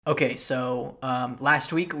Okay, so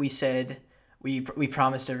last week we said we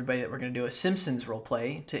promised everybody that we're going to do a Simpsons role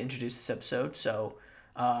play to introduce this episode. So,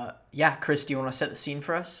 yeah, Chris, do you want to set the scene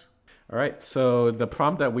for us? All right, so the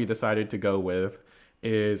prompt that we decided to go with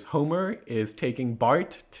is Homer is taking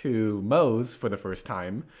Bart to Moe's for the first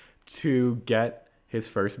time to get his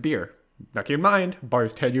first beer. Now keep in mind,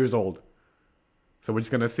 Bart's 10 years old. So we're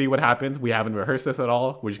just going to see what happens. We haven't rehearsed this at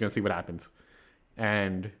all. We're just going to see what happens.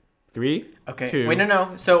 And three, Okay, wait, two,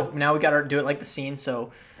 no. So now we got to do it like the scene.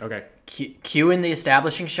 So okay. cue in the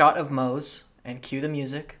establishing shot of Moe's and cue the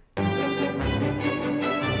music.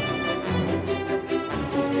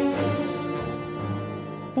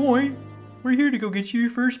 Boy, we're here to go get you your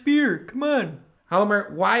first beer. Come on.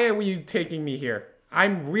 Homer, why are you taking me here?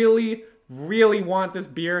 I'm really want this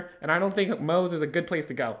beer, and I don't think Moe's is a good place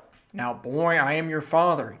to go. Now, boy, I am your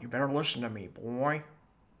father. You better listen to me, boy.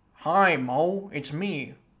 Hi, Mo. It's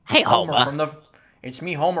me. Hey, Homer. It's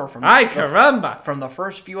me, Homer from Ay, caramba! from the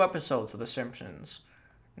first few episodes of The Simpsons.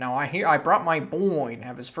 Now I brought my boy to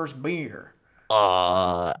have his first beer.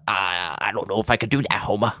 I don't know if I could do that,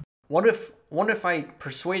 Homer. What if I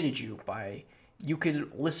persuaded you by you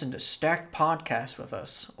could listen to Stacked Podcast with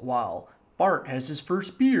us while Bart has his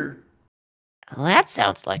first beer? Well, that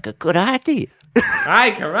sounds like a good idea.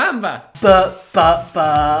 Ay, caramba!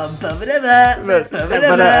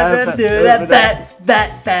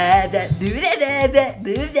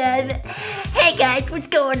 Hey guys, what's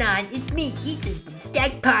going on? It's me, Ethan from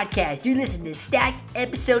Stack Podcast. You're listening to Stack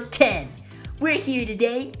Episode 10. We're here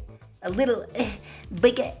today, a little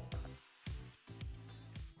bigger.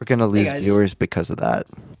 We're gonna lose guys. viewers because of that.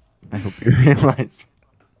 I hope you realize.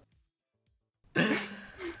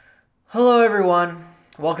 Hello, everyone.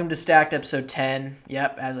 Welcome to Stacked Episode 10.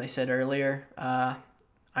 Yep, as I said earlier,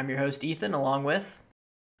 I'm your host, Ethan, along with...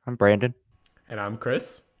 I'm Brandon. And I'm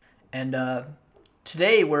Chris. And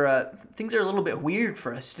today, things are a little bit weird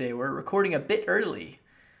for us today. We're recording a bit early.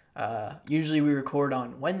 Usually we record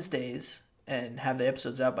on Wednesdays and have the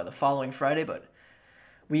episodes out by the following Friday, but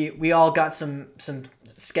we all got some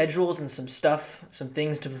schedules and some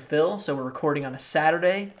things to fulfill, so we're recording on a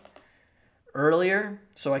Saturday earlier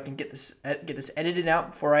so I can get this edited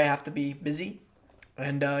out before I have to be busy.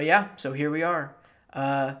 And so here we are.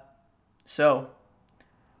 So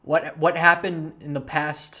what happened in the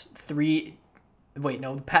past the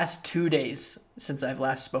past 2 days since I've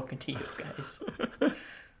last spoken to you guys?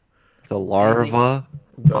 The Larva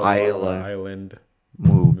The Island Island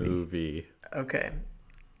movie. Okay.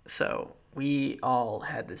 So we all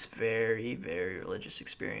had this very, very religious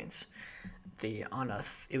experience.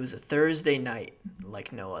 It was a Thursday night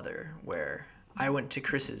like no other, where I went to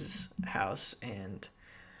Chris's house and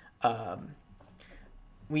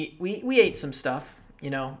we ate some stuff.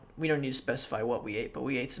 You know, we don't need to specify what we ate, but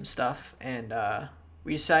we ate some stuff, and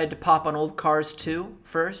we decided to pop on Old Cars 2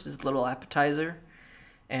 first as a little appetizer,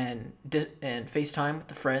 and FaceTime with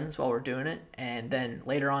the friends while we're doing it, and then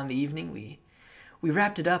later on in the evening we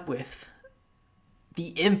wrapped it up with the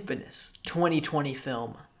infamous 2020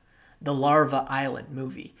 film, The Larva Island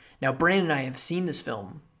movie. Now, Brandon and I have seen this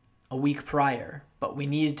film a week prior, but we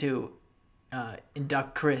needed to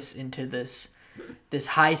induct Chris into this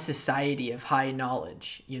high society of high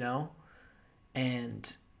knowledge, you know?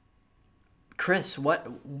 And Chris, what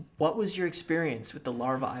was your experience with the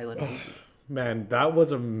Larva Island movie? Man, that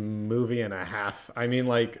was a movie and a half. I mean,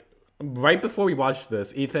 like, right before we watched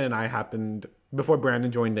this, Ethan and I before Brandon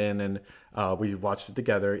joined in and we watched it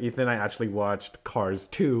together, Ethan and I actually watched Cars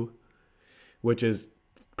 2, which is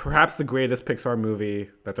perhaps the greatest Pixar movie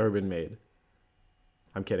that's ever been made.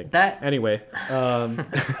 I'm kidding. Anyway,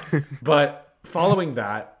 but following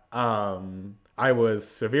that, I was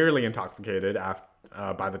severely intoxicated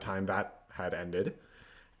by the time that had ended,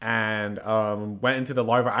 and went into the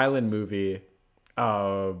Larva Island movie,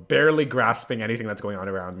 barely grasping anything that's going on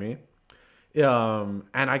around me. And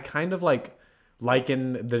I kind of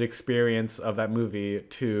liken the experience of that movie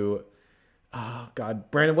to, oh God,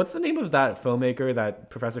 Brandon, what's the name of that filmmaker that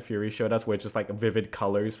Professor Fury showed us, where it's just like vivid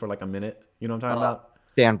colors for like a minute? You know what I'm talking about?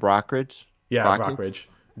 Dan Brockridge. Yeah, Brockridge? Brockridge,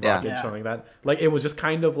 Yeah. something like that. Like, it was just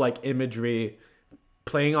kind of like imagery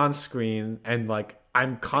playing on screen, and like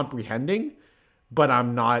I'm comprehending, but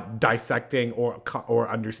I'm not dissecting or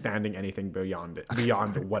understanding anything beyond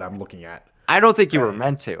what I'm looking at. I don't think you were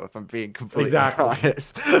meant to, if I'm being completely Exactly.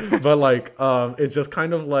 honest. But like, it's just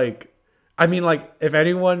kind of like, I mean, like, if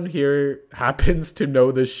anyone here happens to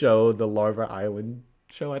know this show, the Larva Island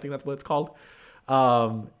show, I think that's what it's called,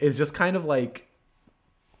 it's just kind of like,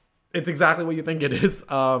 it's exactly what you think it is.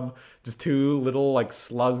 Just two little like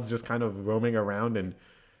slugs just kind of roaming around and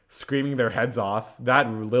screaming their heads off.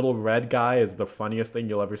 That little red guy is the funniest thing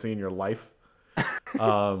you'll ever see in your life.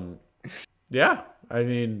 Yeah, I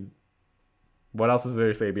mean, what else is there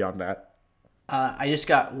to say beyond that? I just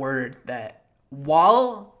got word that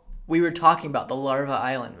while we were talking about the Larva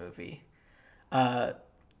Island movie, my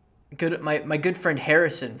good friend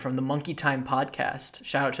Harrison from the Monkey Time podcast,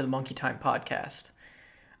 shout out to the Monkey Time podcast,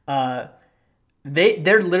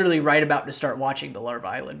 they're literally right about to start watching the Larva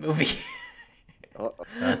Island movie.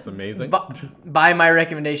 That's amazing. By my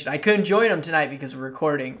recommendation. I couldn't join them tonight because we're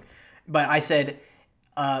recording, but I said,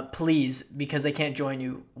 please, because I can't join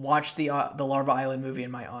you, watch the Larva Island movie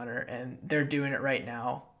in my honor, and they're doing it right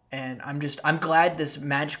now. And I'm glad this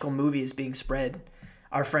magical movie is being spread.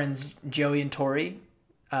 Our friends Joey and Tori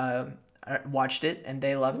watched it and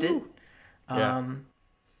they loved it. Yeah.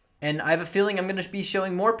 And I have a feeling I'm going to be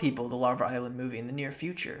showing more people the Larva Island movie in the near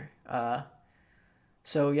future.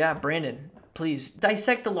 So yeah, Brandon, please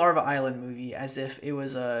dissect the Larva Island movie as if it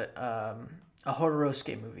was a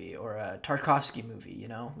Jodorowsky movie or a Tarkovsky movie, you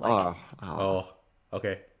know? Like, Oh,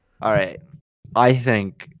 okay. All right. I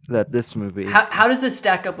think that this movie, how does this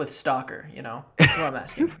stack up with Stalker, you know? That's what I'm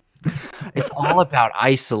asking. it's all about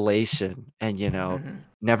isolation and,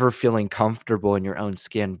 never feeling comfortable in your own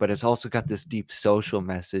skin. But it's also got this deep social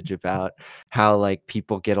message about how like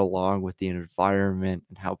people get along with the environment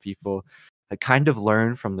and how people kind of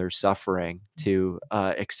learn from their suffering to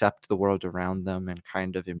accept the world around them and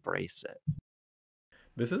kind of embrace it.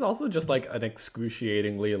 This is also just like an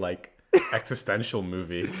excruciatingly like existential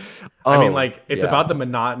movie. I mean, like it's about the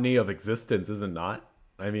monotony of existence, is it not?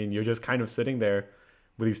 I mean, you're just kind of sitting there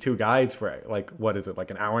with these two guys for like, what is it,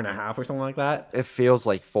 like an hour and a half or something like that? It feels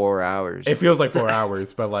like 4 hours. It feels like 4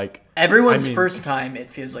 hours, but like Everyone's first time, it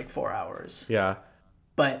feels like 4 hours. Yeah.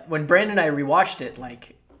 But when Brandon and I rewatched it,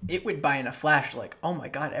 like it went by in a flash. Like, oh my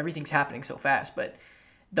god, everything's happening so fast. But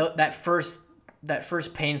that first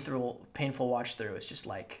painful watch through is just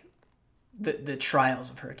like the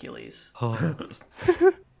trials of Hercules.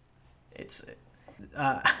 It's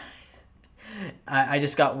I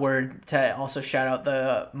just got word to also shout out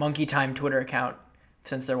the Monkey Time Twitter account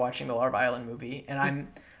since they're watching the Larva Island movie, and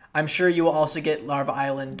I'm sure you will also get Larva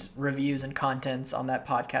Island reviews and contents on that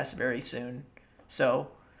podcast very soon. So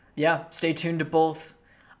yeah, stay tuned to both.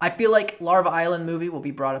 I feel like Larva Island movie will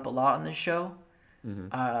be brought up a lot on this show.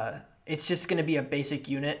 It's just going to be a basic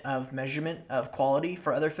unit of measurement of quality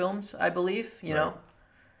for other films, I believe. You know,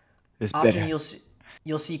 often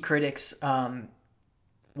you'll see critics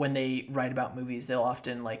when they write about movies, they'll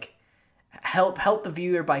often like help the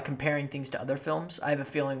viewer by comparing things to other films. I have a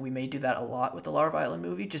feeling we may do that a lot with the Larva Island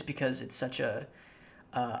movie, just because it's such a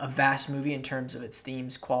vast movie in terms of its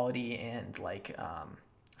themes, quality, and like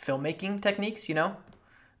filmmaking techniques. You know,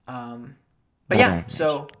 but yeah.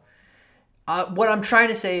 So what I'm trying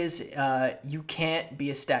to say is, you can't be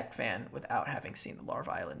a Stacked fan without having seen the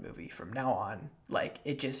Larva Island movie from now on. Like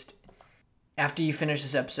it just. After you finish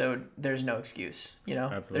this episode, there's no excuse, you know?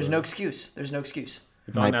 Absolutely. There's no excuse. There's no excuse.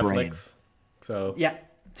 It's on My Netflix. brain. So Yeah,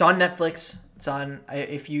 it's on Netflix. It's on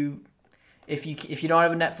if you don't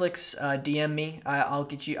have a Netflix, DM me. I'll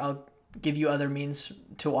give you other means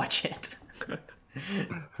to watch it.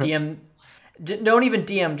 Don't even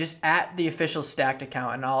DM, just at the official Stacked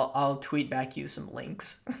account, and I'll tweet back you some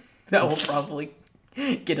links that will probably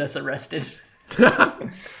get us arrested.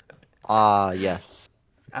 Yes.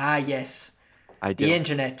 Yes. I do. The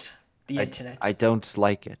internet. Internet. I don't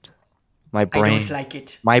like it. My I brain. don't like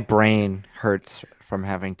it. My brain hurts from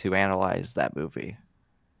having to analyze that movie.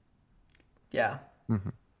 Yeah.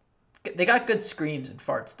 They got good screams and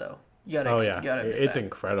farts though. You gotta. oh yeah, You gotta admit it's that.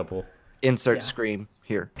 incredible. Insert Yeah. scream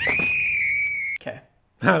here. Okay.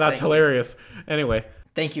 That's Thank you. hilarious. Anyway,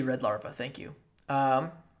 Thank you, Red Larva. Thank you.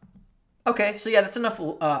 Okay, so yeah, that's enough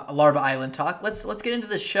Larva Island talk. Let's get into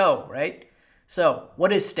this show, right? So,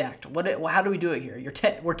 what is Stacked? How do we do it here?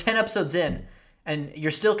 We're 10 episodes in, and you're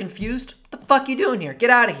still confused? What the fuck you doing here? Get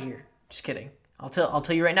out of here. Just kidding. I'll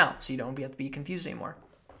tell you right now, so you don't have to be confused anymore.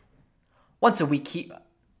 Once a week,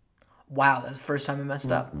 wow, that's the first time I messed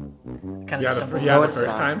up. Kind of the stumbled.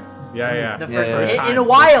 first time. Yeah. The Yeah, first yeah, time. yeah. In a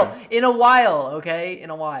while, okay? In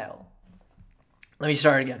a while. Let me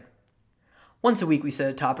start again. Once a week, we set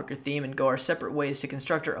a topic or theme and go our separate ways to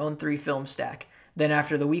construct our own 3-film stack. Then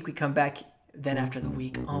after the week, we come back. Then after the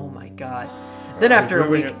week, oh my god. Then after a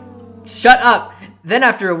doing week, shut up. Then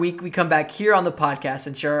after a week, we come back here on the podcast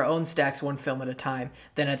and share our own stacks one film at a time.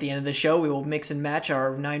 Then at the end of the show, we will mix and match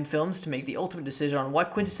our 9 films to make the ultimate decision on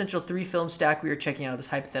what quintessential 3-film stack we are checking out of this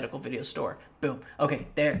hypothetical video store. Boom. Okay,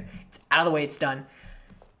 there. It's out of the way. It's done.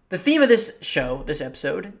 The theme of this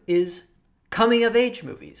episode, is coming-of-age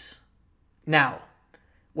movies. Now,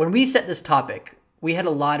 when we set this topic, we had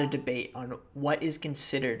a lot of debate on what is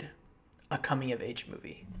considered a coming of age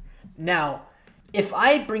movie. Now, if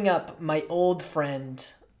I bring up my old friend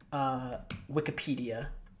Wikipedia,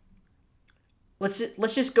 let's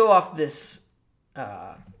just go off this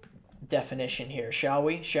definition here, shall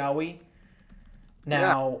we?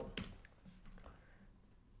 Now,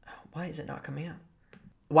 why is it not coming out?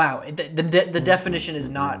 Wow, the definition is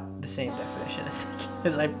not the same definition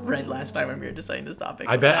as I read last time when we were deciding this topic.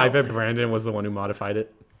 I bet Brandon was the one who modified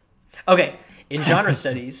it. Okay, in genre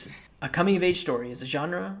studies, a coming-of-age story is a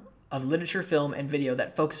genre of literature, film, and video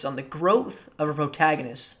that focuses on the growth of a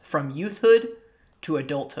protagonist from youthhood to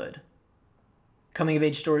adulthood.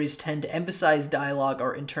 Coming-of-age stories tend to emphasize dialogue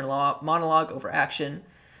or internal monologue over action.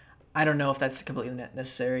 I don't know if that's completely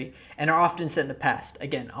necessary, and are often set in the past.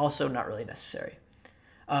 Again, also not really necessary.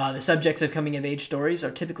 The subjects of coming-of-age stories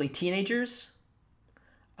are typically teenagers.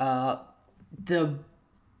 The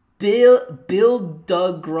Bill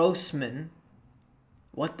Doug Grossman,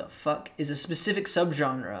 what the fuck, is a specific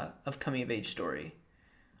subgenre of coming-of-age story.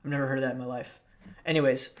 I've never heard of that in my life.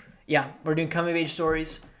 Anyways, yeah, we're doing coming-of-age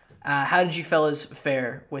stories. How did you fellas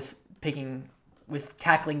fare with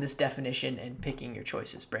tackling this definition and picking your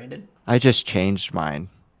choices, Brandon? I just changed mine.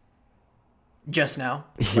 Just now?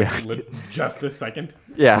 Yeah. Just this second.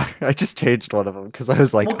 Yeah, I just changed one of them because I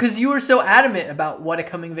was like, Well, because you were so adamant about what a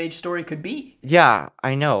coming-of-age story could be. yeah,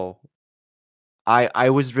 I know. I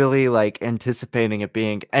was really like anticipating it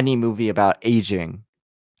being any movie about aging,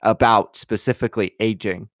 about specifically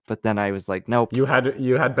aging. But then I was like, nope. You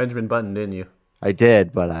had Benjamin Button, didn't you? I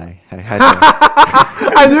did, but I had to.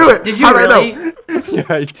 I knew it. Did you How did I really? know? Yeah,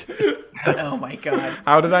 I did. Oh my god.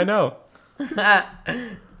 How did I know?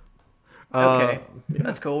 Okay,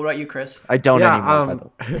 that's cool. What about you, Chris? I don't anymore. By the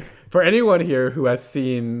way. For anyone here who has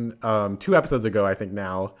seen 2 episodes ago, I think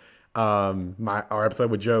now, our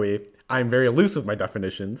episode with Joey, I'm very loose with my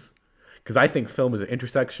definitions because I think film is an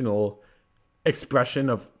intersectional expression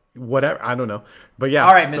of whatever. I don't know, but yeah.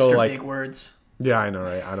 All right, so, Mr. like, Big Words. Yeah, I know,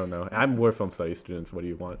 right? I don't know. We're film studies students. What do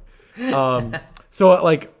you want? So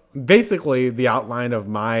like basically the outline of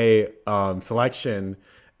my selection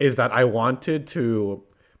is that I wanted to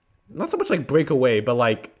not so much like break away, but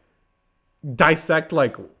like dissect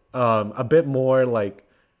like a bit more like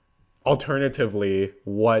alternatively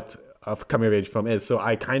what a coming of age film is. So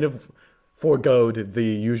I kind of foregoed the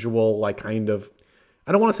usual like kind of,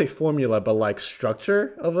 I don't want to say formula, but like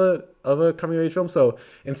structure of a coming of age film. So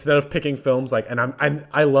instead of picking films like, and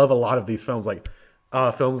I love a lot of these films like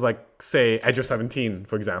say Edge of 17,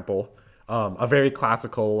 for example, a very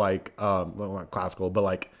classical like well, not classical, but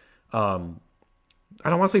like I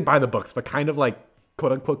don't want to say by the books, but kind of like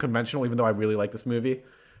quote unquote conventional. Even though I really like this movie,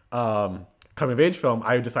 coming of age film,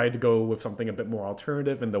 I decided to go with something a bit more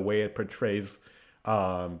alternative in the way it portrays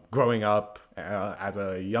growing up as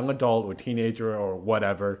a young adult or teenager or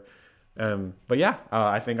whatever. But yeah,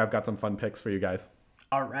 I think I've got some fun picks for you guys.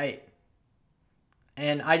 All right.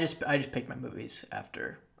 And I just picked my movies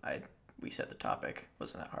after we set the topic.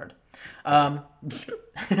 Wasn't that hard?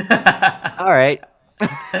 All right.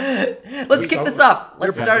 Let's kick this off.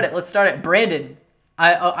 Let's start it. Brandon,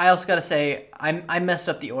 I also got to say, I messed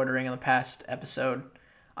up the ordering on the past episode.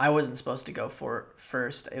 I wasn't supposed to go for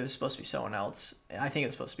first. It was supposed to be someone else. I think it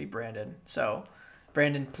was supposed to be Brandon. So,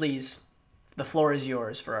 Brandon, please, the floor is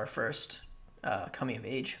yours for our first coming of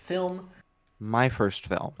age film. My first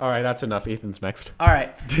film. All right, that's enough. Ethan's next. All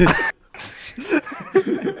right.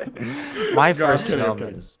 My first film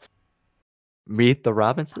is Meet the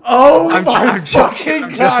Robinsons. Oh I'm joking.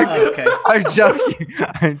 Okay.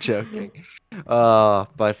 I'm joking.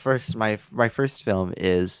 But first, my first film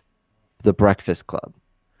is The Breakfast Club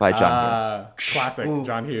by John Hughes. Classic. Ooh.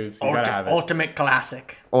 John Hughes. You gotta have it. Ultimate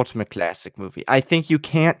classic. Ultimate classic movie. I think you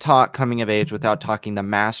can't talk coming of age without talking the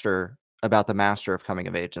master of coming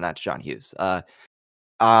of age, and that's John Hughes.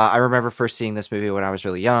 I remember first seeing this movie when I was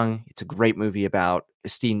really young. It's a great movie about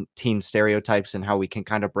teen stereotypes and how we can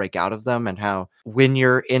kind of break out of them, and how when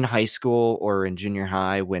you're in high school or in junior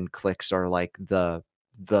high, when cliques are like the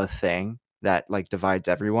thing that like divides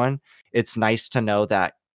everyone, it's nice to know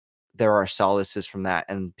that there are solaces from that,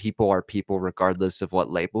 and people are people regardless of what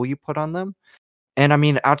label you put on them. And I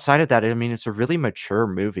mean, outside of that, I mean, it's a really mature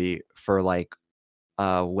movie for like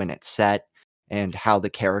when it's set and how the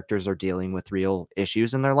characters are dealing with real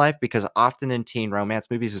issues in their life. Because often in teen romance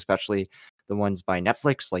movies, especially the ones by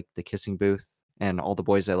Netflix, like The Kissing Booth and All the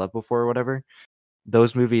Boys I Loved Before or whatever,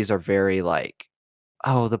 those movies are very like,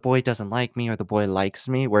 oh, the boy doesn't like me or the boy likes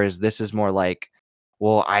me. Whereas this is more like,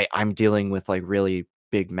 well, I'm dealing with like really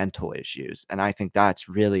big mental issues. And I think that's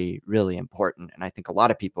really, really important. And I think a lot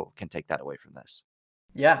of people can take that away from this.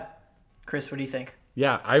 Yeah. Chris, what do you think?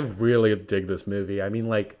 Yeah, I really dig this movie. I mean,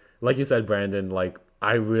 like you said, Brandon, like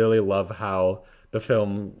I really love how the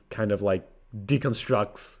film kind of like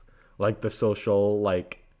deconstructs like the social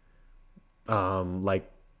like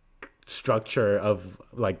structure of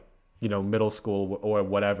like middle school or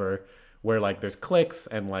whatever, where like there's cliques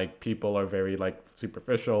and like people are very like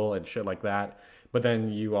superficial and shit like that, but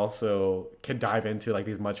then you also can dive into like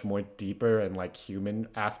these much more deeper and like human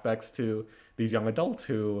aspects to these young adults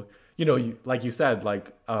who like you said,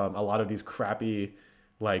 like a lot of these crappy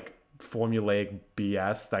like formulaic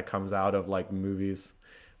BS that comes out of like movies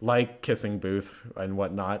like Kissing Booth and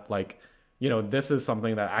whatnot. Like, this is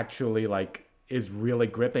something that actually like is really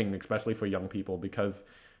gripping, especially for young people, because,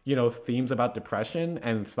 themes about depression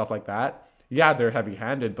and stuff like that, yeah, they're heavy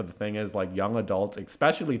handed. But the thing is, like, young adults,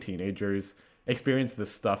 especially teenagers, experience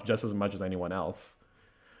this stuff just as much as anyone else.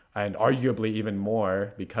 And arguably even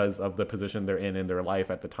more because of the position they're in their life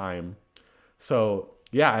at the time. So,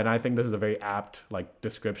 yeah, and I think this is a very apt like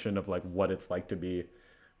description of like what it's like to be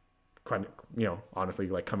kind of, honestly,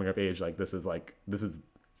 like coming of age. Like this is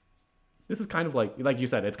kind of like you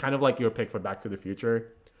said, it's kind of like your pick for Back to the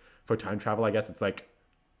Future for time travel. I guess it's like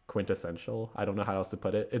quintessential. I don't know how else to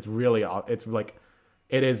put it. It's really, it's like,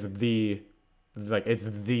 it is the, like, it's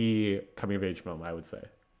the coming of age film, I would say.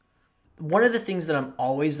 One of the things that I'm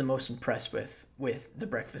always the most impressed with The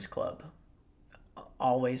Breakfast Club,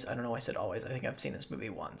 always, I don't know why I said always, I think I've seen this movie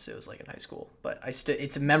once, it was like in high school, but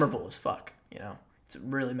it's memorable as fuck, it's a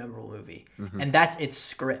really memorable movie. And that's its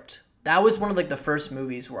script. That was one of like the first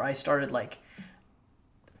movies where I started like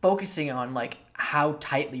focusing on like how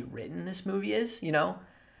tightly written this movie is,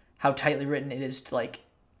 how tightly written it is to like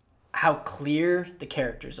how clear the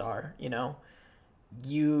characters are,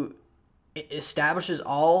 it establishes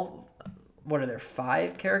all, what are there,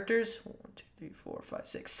 5 characters? 1, 2, 3, 4, 5,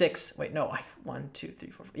 6. 6. Wait, no, 1, 2, 3,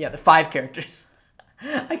 4, 5. Yeah, the 5 characters.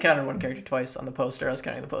 I counted one character twice on the poster. I was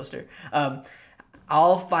counting the poster.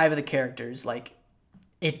 All 5 of the characters, like,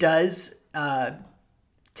 it does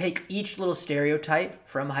take each little stereotype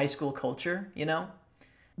from high school culture,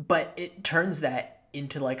 but it turns that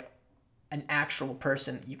into like an actual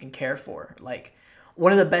person that you can care for. Like,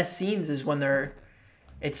 one of the best scenes is when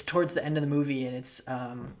it's towards the end of the movie, and it's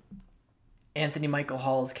Anthony Michael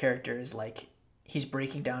Hall's character is like, he's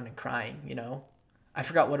breaking down and crying, I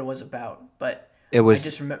forgot what it was about, but It was. I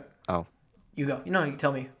just remember. Oh. You go. You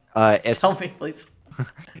tell me. It's Tell me, please.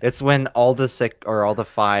 it's when all the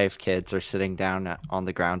 5 kids are sitting down on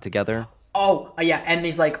the ground together. Oh, yeah, and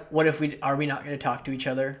he's like, "What if are we not going to talk to each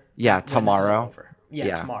other?" Yeah, when this is tomorrow. over?"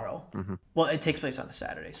 Yeah, tomorrow. Well, it takes place on a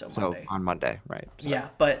Saturday, so Monday. On Monday, right? So. Yeah,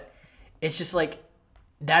 but it's just like,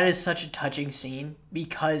 that is such a touching scene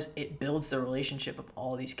because it builds the relationship of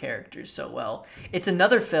all these characters so well. It's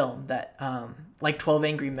another film that, like 12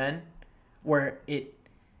 Angry Men, where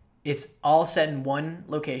it's all set in one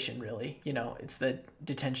location, really. It's the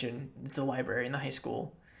detention, it's the library in the high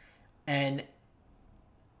school. And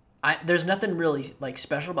there's nothing really like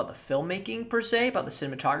special about the filmmaking per se, about the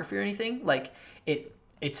cinematography or anything. Like,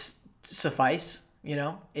 it's suffice,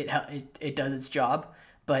 it does its job.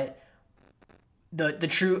 But the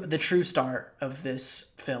true star of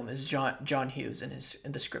this film is John Hughes and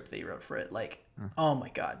the script that he wrote for it. Like, oh my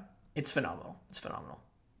God, it's phenomenal. It's phenomenal.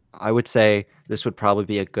 I would say this would probably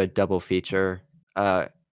be a good double feature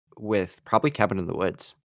with probably Cabin in the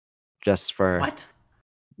Woods. Just for What?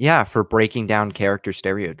 Yeah, for breaking down character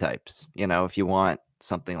stereotypes, if you want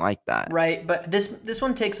something like that. Right, but this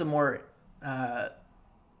one takes a more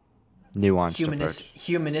Nuanced approach.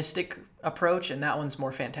 humanistic approach, and that one's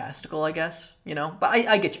more fantastical, I guess, But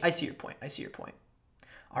I get you. I see your point.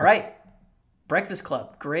 All right. Breakfast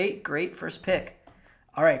Club. Great first pick.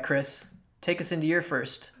 All right, Chris, take us into your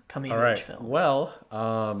first coming of age film. Well,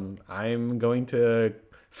 I'm going to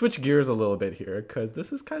switch gears a little bit here because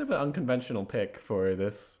this is kind of an unconventional pick for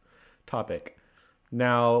this topic.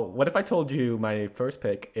 Now, what if I told you my first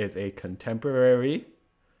pick is a contemporary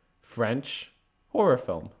French horror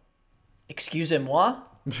film? Excusez-moi?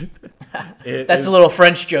 It That's is- a little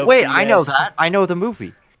French joke. Wait, for you I know guys. that. I know the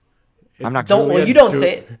movie. I'm not Don't- gonna well, say you it. don't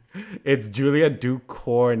say it. It's Julia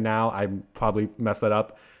Ducournau. Now I probably messed that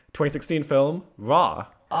up. 2016 film Raw.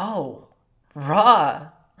 Oh, Raw.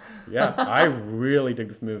 Yeah, I really dig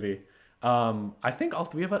this movie. I think all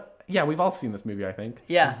 3 of us. Yeah, we've all seen this movie, I think.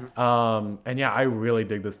 Yeah. And yeah, I really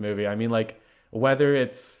dig this movie. I mean, like, whether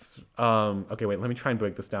it's okay, wait, let me try and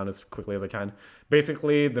break this down as quickly as I can.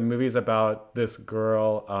 Basically, the movie is about this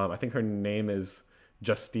girl. I think her name is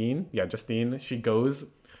Justine. Yeah, Justine. She goes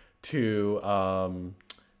to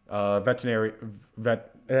veterinary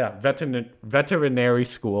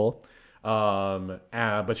school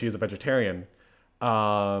but she is a vegetarian.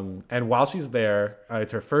 And while she's there,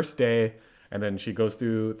 it's her first day, and then she goes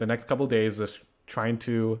through the next couple days just trying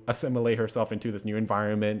to assimilate herself into this new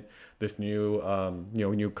environment, this new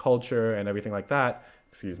new culture and everything like that.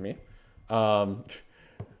 Excuse me.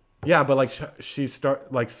 Yeah, but like she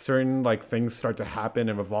start like certain like things start to happen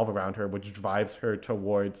and revolve around her, which drives her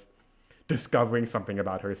towards discovering something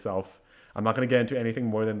about herself. I'm not going to get into anything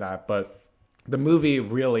more than that, but the movie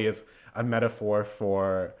really is a metaphor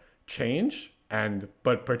for change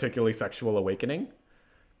but particularly sexual awakening.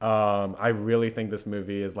 I really think this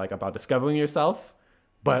movie is like about discovering yourself,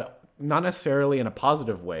 but not necessarily in a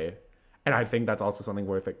positive way. And I think that's also something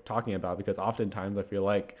worth talking about, because oftentimes I feel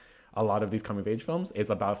like a lot of these coming of age films is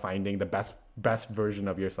about finding the best version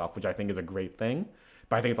of yourself, which I think is a great thing.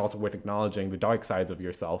 But I think it's also worth acknowledging the dark sides of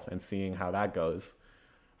yourself and seeing how that goes.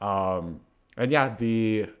 And yeah,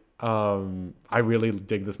 I really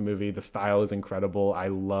dig this movie. The style is incredible. I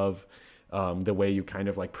love the way you kind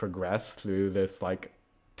of like progress through this like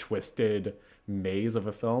twisted maze of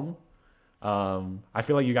a film. I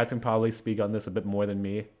feel like you guys can probably speak on this a bit more than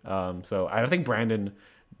me. So I don't think Brandon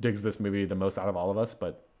digs this movie the most out of all of us,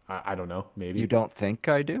 but I don't know. Maybe You don't think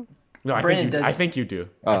I do? No, I Brandon think you, does. I think you do.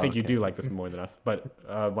 Oh, I think you okay. do like this more than us. But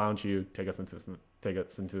why don't you take us into this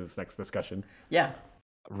next discussion? Yeah.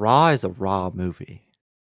 Raw is a raw movie.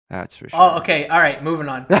 That's for sure. Oh, okay. All right. Moving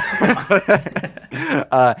on.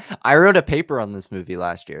 I wrote a paper on this movie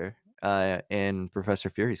last year in Professor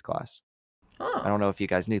Fury's class. I Oh, don't know if you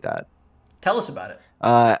guys knew that. tell us about it.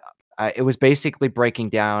 It was basically breaking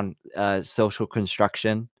down social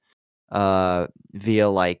construction via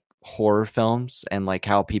like horror films and like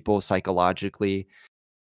how people psychologically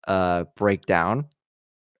break down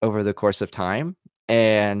over the course of time,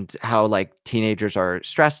 and how like teenagers are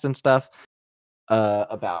stressed and stuff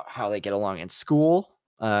about how they get along in school,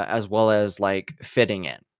 as well as like fitting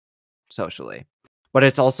in socially. But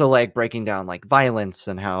it's also like breaking down like violence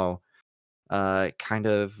and how kind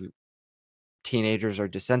of teenagers are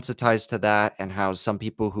desensitized to that, and how some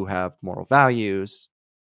people who have moral values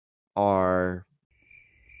are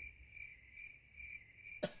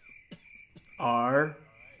R.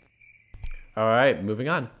 All right, moving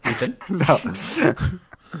on. Ethan. no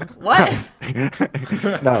What?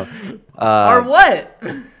 no Or what?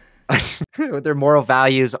 their moral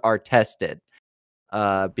values are tested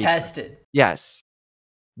Tested. yes,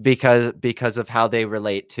 because of how they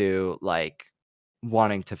relate to like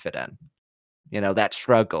wanting to fit in. That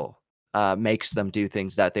struggle makes them do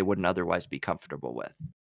things that they wouldn't otherwise be comfortable with,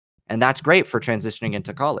 and that's great for transitioning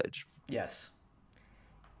into college. Yes.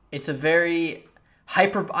 It's a very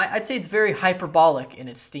I'd say it's very hyperbolic in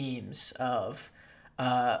its themes of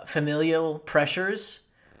familial pressures,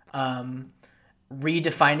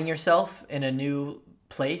 redefining yourself in a new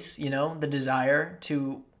place, the desire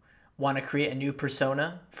to want to create a new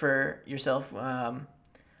persona for yourself.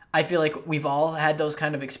 I feel like we've all had those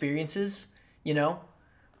kind of experiences,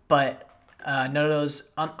 but none of those,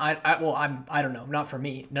 I don't know, not for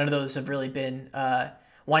me. None of those have really been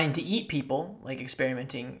wanting to eat people, like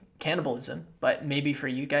experimenting cannibalism, but maybe for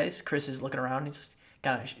you guys. Chris is looking around. He's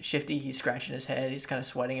kind of shifty. He's scratching his head. He's kind of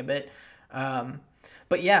sweating a bit.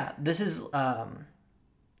 But yeah, this is,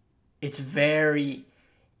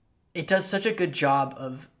 it does such a good job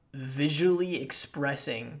of visually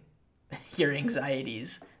expressing your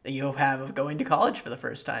anxieties that you have of going to college for the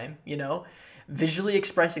first time, visually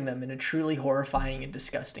expressing them in a truly horrifying and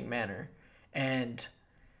disgusting manner. And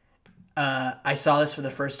I saw this for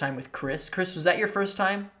the first time with Chris. Chris, was that your first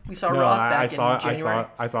time we saw Raw back in January?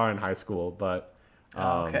 I saw it in high school, but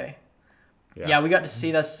okay. Yeah, we got to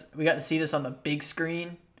see this. We got to see this on the big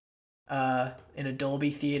screen, in a Dolby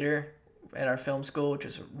theater at our film school, which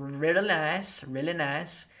was really nice, really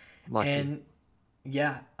nice. Lucky. And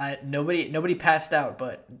yeah, nobody passed out,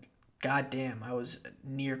 but goddamn, I was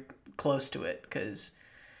close to it because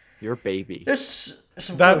Your baby. there's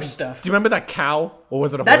some gross stuff. Do you remember that cow? Or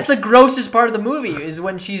was it a That's horse? the grossest part of the movie is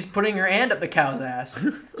when she's putting her hand up the cow's ass.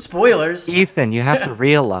 Spoilers. Ethan, you have to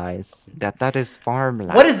realize that is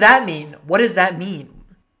farmland. What does that mean? What does that mean?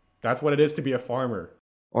 That's what it is to be a farmer.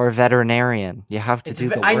 Or a veterinarian. You have to do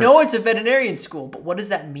the work. I know it's a veterinarian school, but what does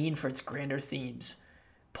that mean for its grander themes?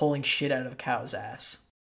 Pulling shit out of a cow's ass.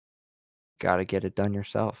 Gotta get it done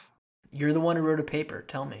yourself. You're the one who wrote a paper.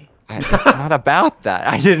 Tell me. It's not about that.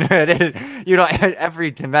 I didn't.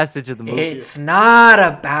 Every message of the movie. It's not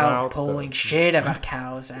about About pulling the- shit out of a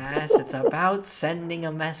cow's ass. It's about sending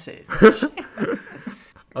a message.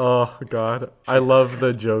 Oh God, I love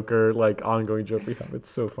the Joker ongoing joke we have. It's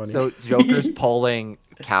so funny. So Joker's pulling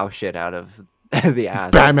cow shit out of the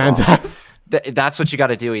ass. Batman's ass. That's what you got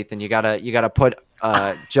to do, Ethan. You gotta put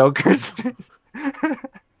Joker's.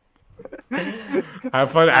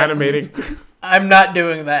 Have fun animating. I'm not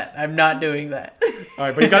doing that. I'm not doing that. All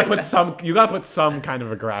right, but you gotta put some kind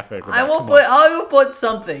of a graphic. with I that. will Come put. on. I will put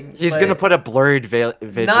something. He's but gonna put a blurred video.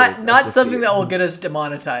 not of something the that will get us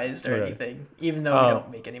demonetized or Okay. anything. Even though we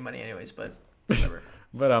don't make any money anyways. But whatever.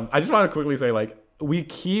 But I just want to quickly say, like, we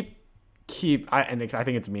keep I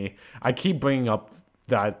think it's me. I keep bringing up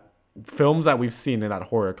that films that we've seen in that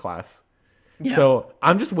horror class. Yeah. So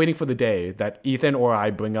I'm just waiting for the day that Ethan or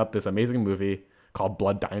I bring up this amazing movie called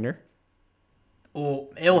Blood Diner. Oh,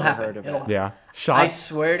 it'll happen. heard of It'll it. happen. Yeah, I shot.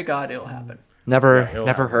 swear to God, it'll happen. Never it'll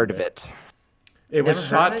never happen, heard of yeah. it. It was Never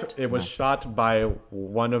heard of shot. it? It was shot by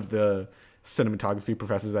one of the cinematography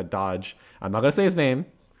professors at Dodge. I'm not gonna say his name,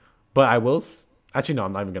 but I will. Actually, no,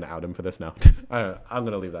 I'm not even gonna out him for this now. I'm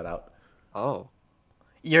gonna leave that out. Oh.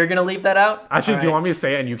 You're gonna leave that out? Actually, do you Alright. want me to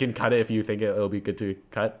say it and you can cut it if you think it'll be good to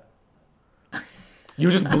cut? You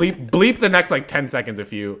just bleep the next like 10 seconds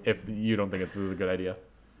if you don't think it's a good idea.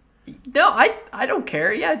 No, I don't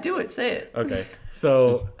care. Yeah, do it. Say it. Okay,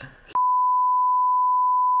 so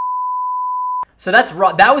So that's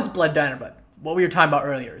Raw. That was Blood Diner, but what we were talking about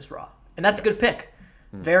earlier is Raw, and that's a good pick.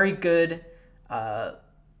 Very good,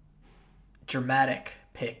 dramatic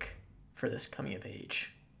pick for this coming of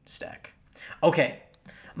age stack. Okay,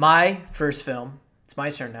 my first film. It's my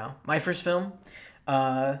turn now. My first film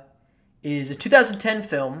is a 2010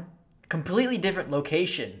 film, completely different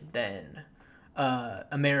location than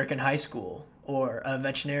American high school or a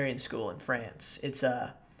veterinarian school in France. It's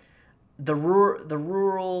the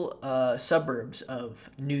rural suburbs of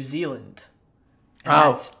New Zealand. And Oh.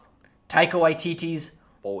 that's Taika Waititi's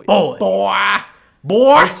Boy. Boy.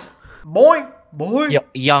 boy,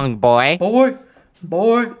 Young boy.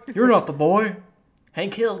 Boy, you're not the boy.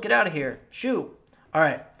 Hank Hill, get out of here. Shoot. All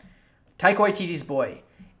right. Taika Waititi's Boy.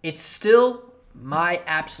 It's still my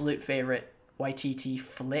absolute favorite Waititi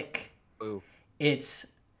flick. Ooh. It's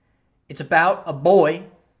about a boy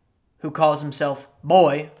who calls himself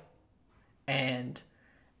Boy and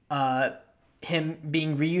him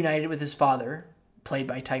being reunited with his father, played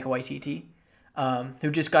by Taika Waititi,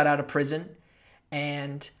 who just got out of prison,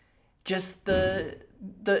 and just the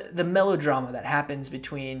melodrama that happens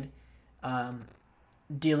between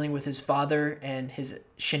dealing with his father and his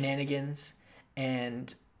shenanigans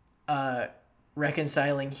and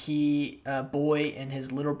reconciling Boy and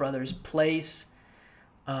his little brother's place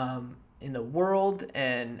in the world.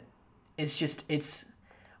 And it's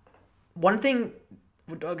one thing.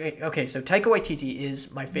 Okay, so Taika Waititi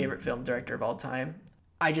is my favorite film director of all time.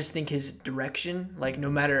 I just think his direction, like, no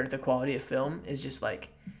matter the quality of film, is just like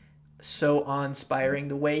so awe-inspiring.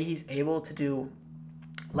 The way he's able to do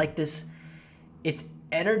like this, it's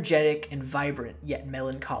energetic and vibrant yet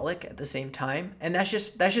melancholic at the same time, and that's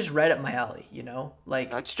just right up my alley, you know.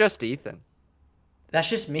 Like, That's just Ethan. that's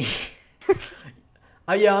just me.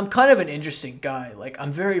 Yeah, I'm kind of an interesting guy. Like,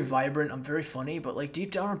 I'm very vibrant, I'm very funny, but like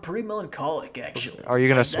deep down, I'm pretty melancholic, actually. Are you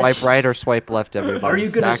gonna Like, swipe that's- right or swipe left, everybody? Are you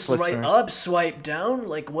gonna Stack swipe listeners? up, swipe down?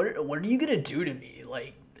 Like, what are you gonna do to me?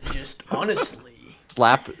 Like, just honestly,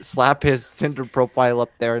 Slap his Tinder profile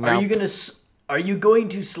up there now. are you going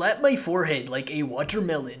to slap my forehead like a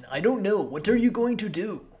watermelon? I don't know. What are you going to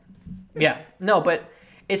do? Yeah, no, but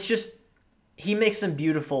it's just he makes some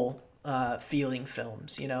beautiful feeling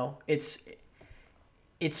films. You know,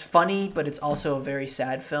 it's funny, but it's also a very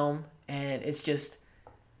sad film, and it's just,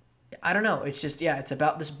 I don't know. It's just, yeah, it's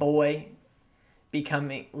about this boy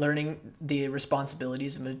learning the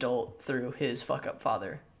responsibilities of an adult through his fuck up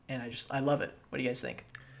father, and I love it. What do you guys think?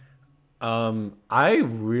 I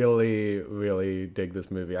really, really dig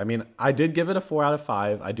this movie. I mean, I did give it a 4 out of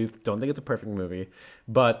 5. I don't think it's a perfect movie,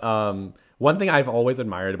 but one thing I've always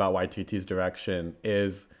admired about Waititi's direction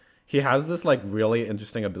is he has this like really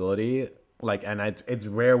interesting ability, like, and it's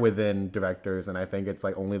rare within directors, and I think it's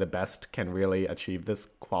like only the best can really achieve this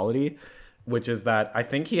quality, which is that I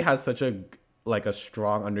think he has such a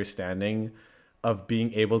strong understanding of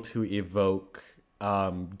being able to evoke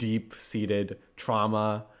deep-seated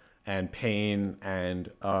trauma and pain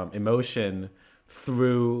and emotion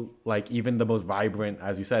through like even the most vibrant,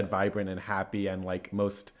 as you said, vibrant and happy and like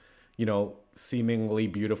most, you know, seemingly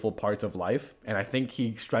beautiful parts of life. And I think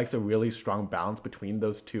he strikes a really strong balance between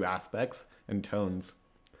those two aspects and tones.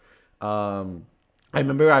 I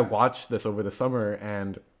remember I watched this over the summer,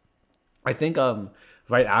 and I think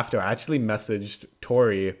right after I actually messaged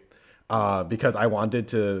Tori because I wanted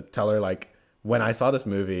to tell her, like, when I saw this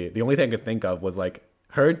movie, the only thing I could think of was like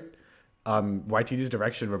her Waititi's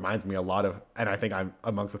direction reminds me a lot of, and I think I'm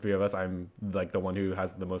amongst the three of us, I'm like the one who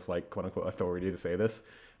has the most like quote unquote authority to say this,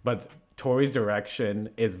 But Tori's direction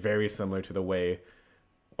is very similar to the way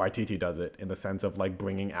YTT does it, in the sense of like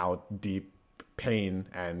bringing out deep pain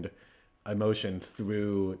and emotion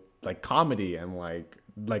through like comedy and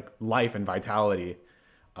like life and vitality.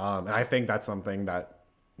 And I think that's something that,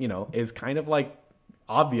 you know, is kind of like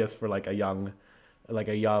obvious for like a young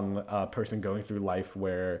person going through life,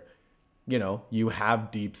 where, you know, you have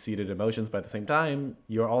deep-seated emotions, but at the same time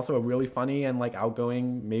you're also a really funny and like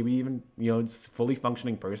outgoing, maybe even, you know, just fully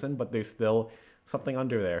functioning person, but there's still something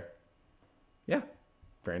under there. Yeah.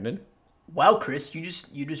 Brandon? Wow, Chris, you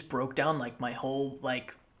just broke down like my whole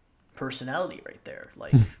like personality right there.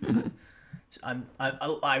 Like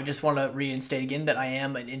I just want to reinstate again that I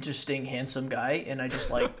am an interesting, handsome guy, and I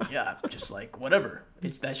just like just like whatever.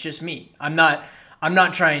 That's just me. I'm not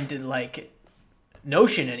trying to like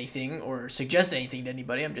notion anything or suggest anything to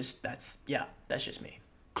anybody. That's just me.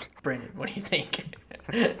 Brandon, what do you think?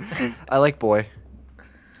 I like boy.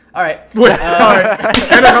 All right. All right.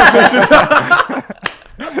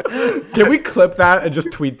 Can we clip that and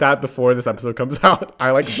just tweet that before this episode comes out?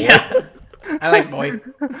 I like boy. Yeah. I like boy.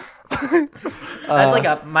 That's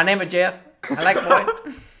like my name is JF. I like boy.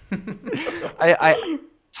 I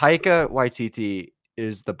Taika Waititi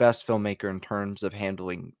is the best filmmaker in terms of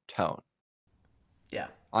handling tone. Yeah.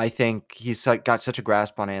 I think he's got such a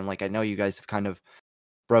grasp on it, and like I know you guys have kind of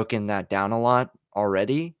broken that down a lot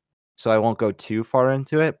already, so I won't go too far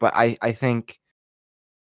into it, but I think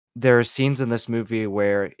there are scenes in this movie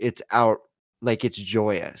where it's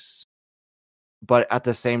joyous, but at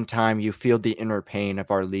the same time you feel the inner pain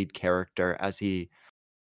of our lead character as he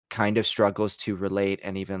kind of struggles to relate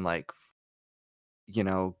and even like, you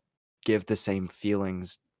know, give the same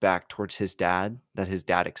feelings back towards his dad that his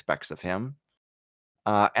dad expects of him.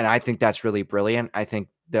 And I think that's really brilliant. I think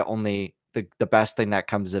the best thing that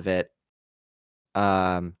comes of it,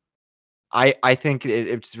 I think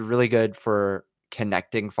it's really good for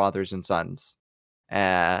connecting fathers and sons.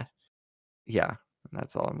 Yeah,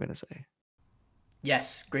 that's all I'm gonna say.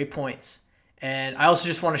 Yes, great points. And I also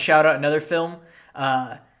just want to shout out another film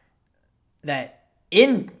that's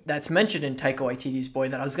mentioned in Taika Waititi's Boy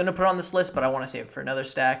that I was gonna put on this list, but I want to save it for another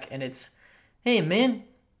stack. And it's, hey man,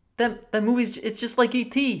 that movie's, it's just like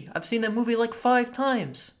E.T. I've seen that movie like 5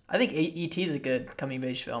 times. I think E.T. is a good coming of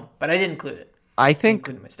age film, but I didn't include it. I think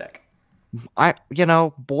included in my stack.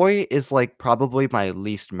 Boy is like probably my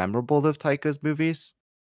least memorable of Taika's movies,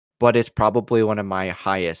 but it's probably one of my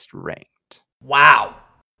highest ranked. Wow.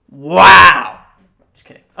 Just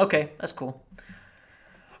kidding. Okay, that's cool.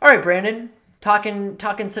 All right, Brandon. Talking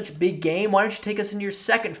such big game. Why don't you take us into your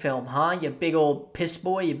second film, huh? You big old piss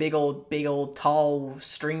boy. You big old tall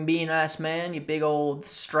string bean ass man. You big old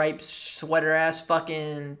striped sweater ass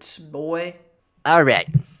fucking boy. All right,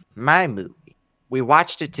 my movie. We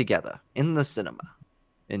watched it together in the cinema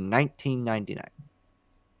in 1999.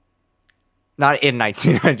 Not in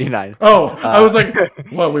 1999. Oh, I was like,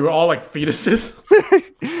 what? We were all like fetuses?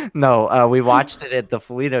 No, we watched it at the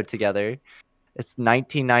Felino together. It's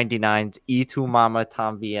 1999's Y Tu Mama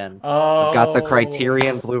Tambien. Oh. I've got the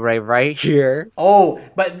Criterion Blu-ray right here. Oh,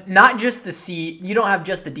 but not just the CD. You don't have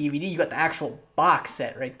just the DVD. You got the actual box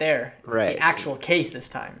set right there. Right. The actual case this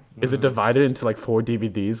time. Is it divided into like 4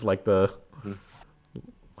 DVDs? Like the...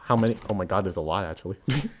 How many? Oh my god, there's a lot actually.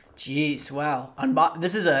 Jeez, wow.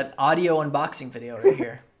 This is an audio unboxing video right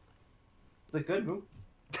here. It's a good movie.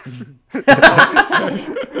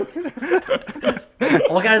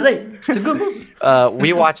 What can I say? It's a good movie.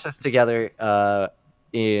 We watched this together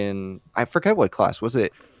in, I forget what class. Was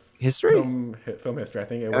it history? Film history. I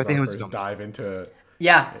think it was our first dive into...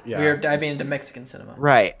 Yeah, we were diving into Mexican cinema.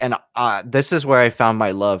 Right, and this is where I found my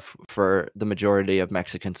love for the majority of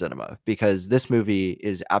Mexican cinema, because this movie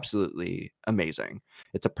is absolutely amazing.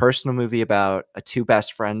 It's a personal movie about 2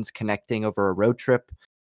 best friends connecting over a road trip.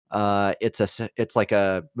 It's like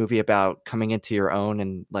a movie about coming into your own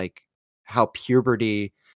and like how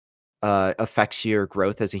puberty affects your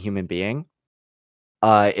growth as a human being.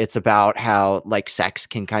 It's about how like sex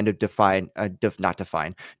can kind of divide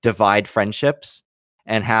friendships.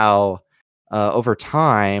 And how over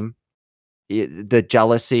time the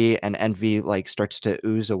jealousy and envy like starts to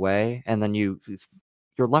ooze away, and then you're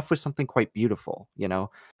left with something quite beautiful. You know,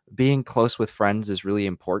 being close with friends is really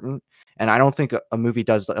important, and I don't think a movie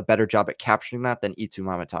does a better job at capturing that than Y Tu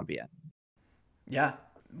Mama Tambien. Yeah,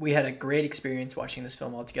 we had a great experience watching this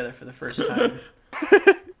film all together for the first time.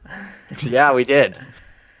 Yeah, we did.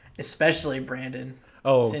 Especially Brandon.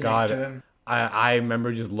 Oh sitting god. next to him. I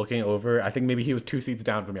remember just looking over. I think maybe he was 2 seats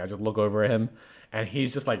down from me. I just look over at him, and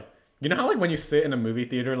he's just like You know how like when you sit in a movie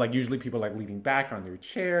theater, like usually people like leaning back on their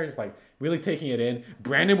chair, just like really taking it in.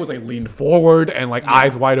 Brandon was like leaned forward and like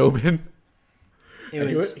eyes wide open. It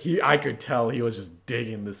was I could tell he was just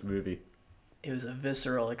digging this movie. It was a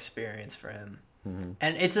visceral experience for him,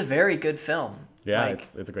 and it's a very good film. Yeah, Like,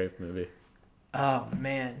 it's a great movie. oh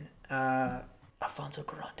man, Alfonso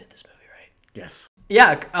Cuarón did this movie, right? Yes.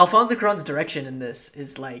 Yeah, Alfonso Cuarón's direction in this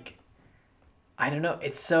is like, I don't know,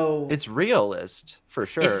 It's realist for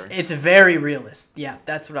sure. it's very realist. Yeah,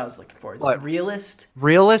 that's what I was looking for. It's What? realist.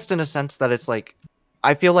 Realist in a sense that it's like,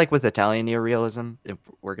 I feel like with Italian neorealism, if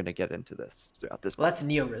we're gonna get into this throughout this. Well, that's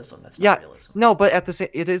neorealism. That's Yeah, not realism. no, but at the same,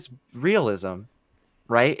 it is realism,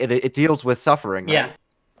 right? It deals with suffering. Right? Yeah,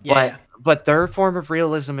 yeah. But their form of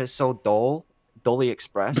realism is so dully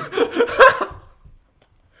expressed.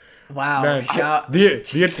 Wow. Man,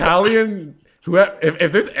 the Italian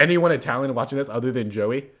if there's anyone Italian watching this other than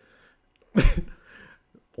Joey. Wow.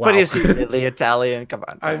 But is he really Italian? Come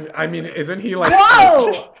on. I mean, isn't he like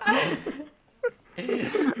Whoa!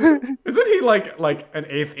 isn't he like an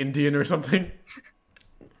eighth Indian or something?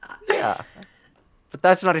 Yeah, but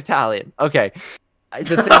that's not Italian. Okay,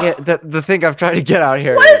 the thing I'm trying to get out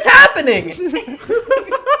here. What is happening?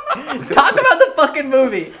 Talk about the fucking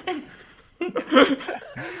movie.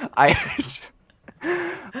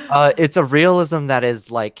 It's a realism that is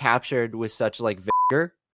like captured with such like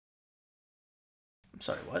vigor. I'm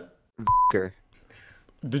sorry, what? Vigor.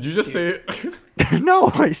 Did you just say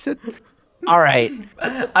No, I said. All right.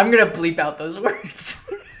 I'm gonna bleep out those words.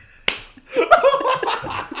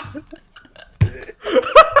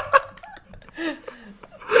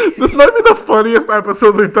 this might be the funniest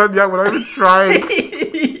episode we've done yet when I was trying.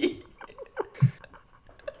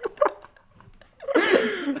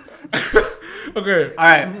 Okay. All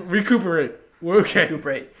right. Recuperate. We're okay.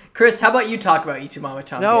 Recuperate. Chris, how about you talk about Mama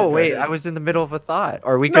Tom? No, wait. I was in the middle of a thought.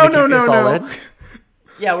 Are we No, gonna keep this all in?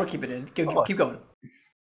 Yeah, we'll keep it in. Keep going.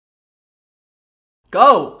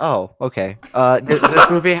 Go. Oh, okay. This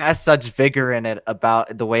movie has such vigor in it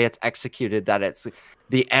about the way it's executed that it's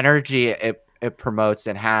the energy it promotes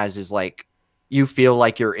and has is like you feel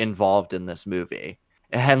like you're involved in this movie.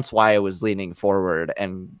 And hence why I was leaning forward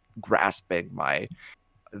and grasping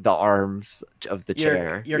the arms of the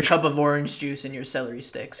chair. Your cup of orange juice and your celery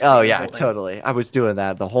sticks. Oh yeah, totally. I was doing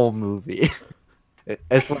that the whole movie.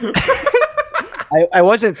 It's like, I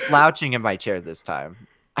wasn't slouching in my chair this time.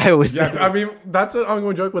 I was. Yeah, I mean that's an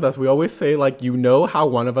ongoing joke with us. We always say like how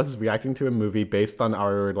one of us is reacting to a movie based on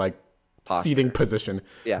our like seating position.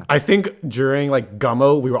 Yeah. I think during like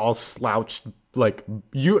Gummo we were all slouched. Like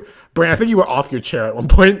you, Brandon, I think you were off your chair at one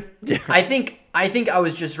point. Yeah. I think I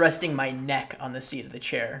was just resting my neck on the seat of the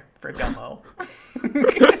chair for Gummo.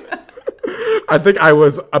 I think I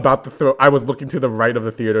was about to throw. I was looking to the right of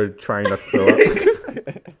the theater trying to throw up.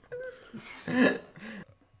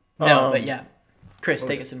 No, but yeah. Chris,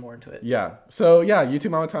 take us in more into it. Yeah. So yeah,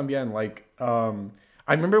 YouTube Mama Tambien. Like, I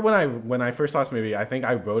remember when I first saw this movie, I think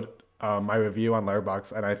I wrote my review on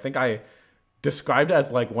Letterboxd, and I think I described it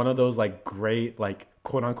as like one of those like great like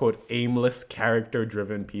quote unquote aimless character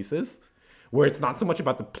driven pieces, where it's not so much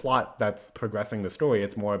about the plot that's progressing the story,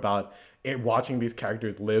 it's more about it watching these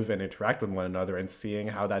characters live and interact with one another and seeing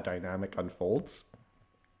how that dynamic unfolds.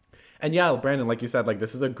 And yeah, Brandon, like you said, like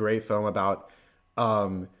this is a great film about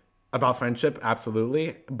friendship,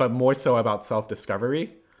 absolutely, but more so about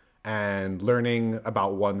self-discovery and learning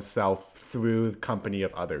about oneself through the company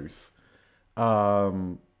of others.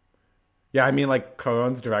 Yeah, I mean, like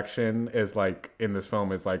Cuarón's direction is like in this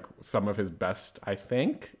film is like some of his best, I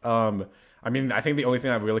think. I mean, I think the only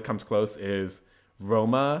thing that really comes close is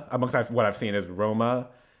Roma. Amongst what I've seen is Roma,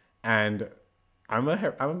 and I'm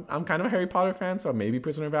kind of a Harry Potter fan, so maybe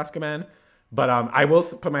Prisoner of Azkaban. But I will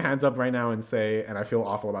put my hands up right now and say, and I feel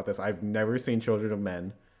awful about this, I've never seen Children of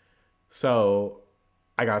Men, so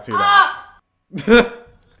I gotta see that.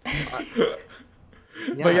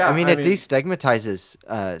 Yeah, But yeah, I mean, it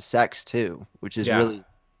destigmatizes sex too, which is really,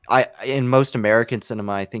 in most American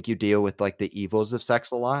cinema, I think you deal with like the evils of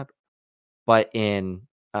sex a lot, but in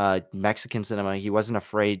Mexican cinema, he wasn't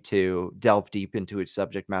afraid to delve deep into its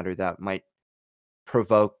subject matter that might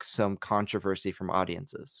provoke some controversy from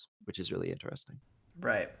audiences, which is really interesting.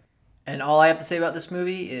 Right. And all I have to say about this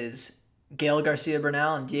movie is Gael Garcia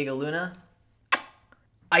Bernal and Diego Luna,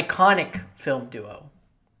 iconic film duo.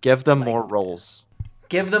 Give them more roles.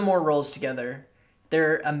 Give them more roles together.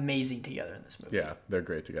 They're amazing together in this movie. Yeah, they're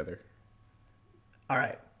great together. All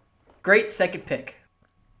right. Great second pick.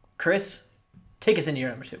 Chris, take us into your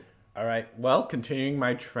number 2. All right. Well, continuing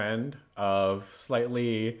my trend of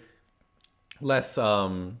slightly less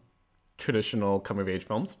traditional coming-of-age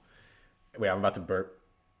films. Wait, I'm about to burp.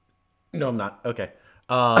 No, I'm not. Okay.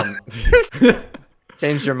 Um,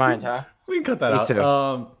 Changed your mind, huh? we can cut that Me out.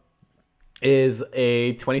 too. Is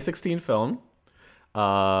a 2016 film.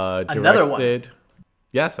 Another one. Directed.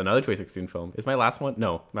 Yes, another 2016 film. Is my last one?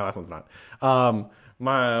 No, my last one's not.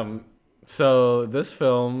 So this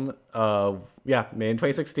film, made in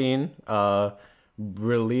 2016.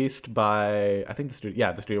 Released by I think the studio.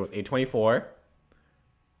 Yeah, the studio was A24.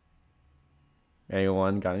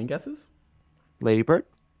 Anyone got any guesses? Lady Bird?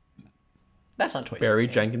 That's on 2016. Barry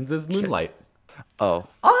Jenkins's Moonlight. Oh.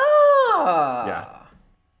 Ah. Yeah.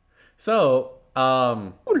 So,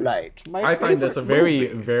 Moonlight. I find this a very,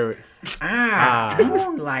 very.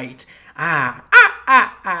 Moonlight.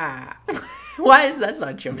 Why is that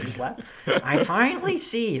not Joker's laugh? I finally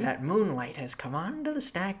see that Moonlight has come onto the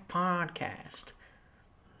Stack podcast.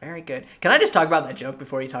 Very good. Can I just talk about that joke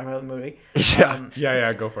before you talk about the movie?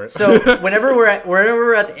 Yeah, go for it. So whenever we're at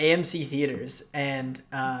the AMC theaters and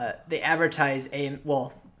they advertise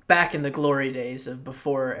back in the glory days of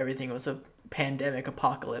before everything was a pandemic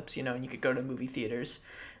apocalypse, and you could go to movie theaters.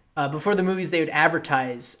 Before the movies, they would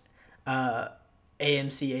advertise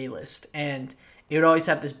AMC A-list, and it would always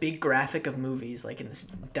have this big graphic of movies, like in this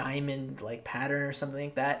diamond like pattern or something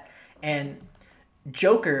like that. And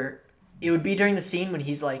Joker, it would be during the scene when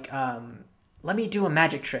he's like, "Let me do a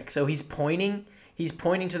magic trick." So he's pointing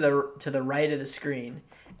to the right of the screen,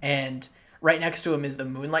 and right next to him is the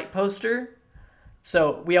Moonlight poster.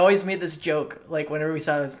 So we always made this joke, like whenever we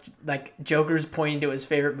saw this, like Joker's pointing to his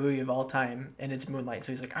favorite movie of all time, and it's Moonlight.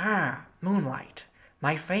 So he's like, Moonlight.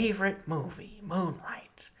 My favorite movie,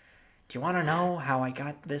 Moonlight. Do you want to know how I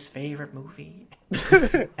got this favorite movie?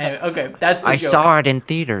 Anyway, okay, that's the I joke. saw it in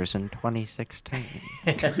theaters in 2016.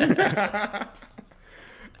 Okay.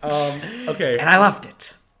 And I loved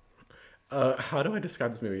it. How do I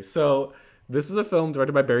describe this movie? So this is a film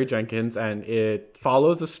directed by Barry Jenkins, and it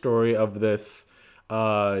follows the story of this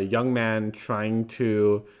young man trying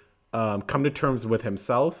to come to terms with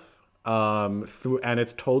himself and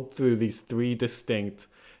it's told through these three distinct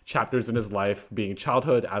chapters in his life, being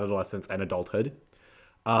childhood, adolescence, and adulthood.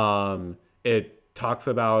 It talks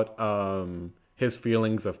about his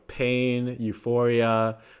feelings of pain,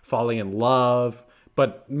 euphoria, falling in love,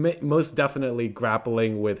 but most definitely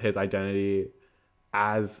grappling with his identity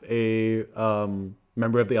as a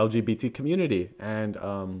member of the LGBT community.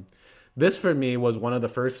 And this, for me, was one of the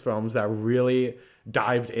first films that really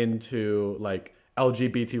dived into like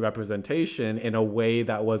LGBT representation in a way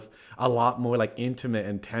that was a lot more like intimate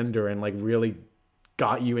and tender, and like really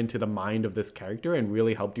got you into the mind of this character and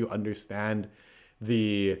really helped you understand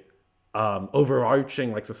the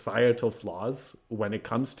overarching like societal flaws when it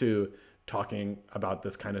comes to talking about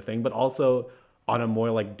this kind of thing, but also on a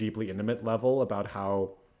more like deeply intimate level about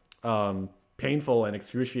how painful and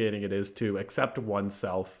excruciating it is to accept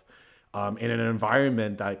oneself in an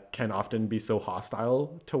environment that can often be so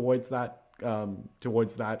hostile towards that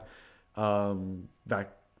personhood.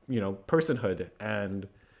 And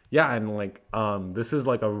this is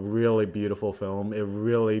like a really beautiful film. It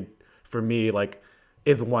really, for me, like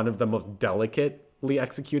is one of the most delicately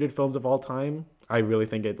executed films of all time. I really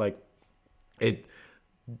think it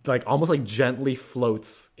almost like gently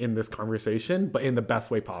floats in this conversation, but in the best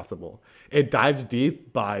way possible. It dives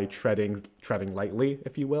deep by treading lightly,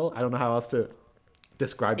 if you will. I don't know how else to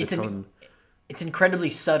describe the tone. It's incredibly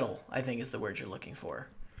subtle, I think is the word you're looking for.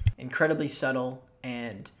 Incredibly subtle,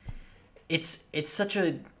 and it's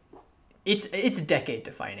decade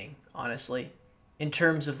defining, honestly, in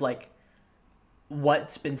terms of like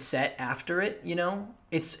what's been set after it,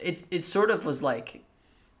 It sort of was like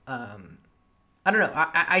I don't know.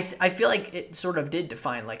 I feel like it sort of did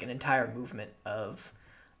define like an entire movement of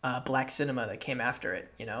black cinema that came after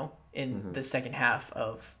it, in the second half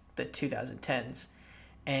of the 2010s.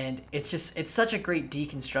 And it's such a great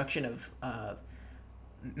deconstruction of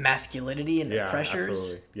masculinity and the pressures.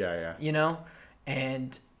 Absolutely. Yeah.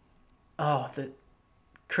 And the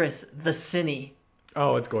cine.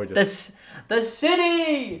 Oh, it's gorgeous. The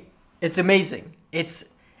cine. It's amazing.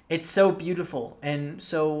 It's so beautiful and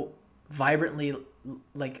so vibrantly,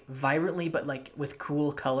 but like with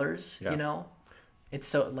cool colors. Yeah. It's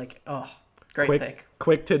so like great pick.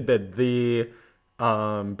 Quick tidbit: the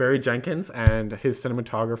Barry Jenkins and his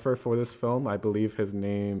cinematographer for this film, I believe his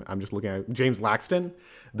name, I'm just looking at James Laxton.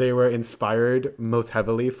 They were inspired most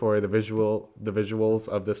heavily for the visuals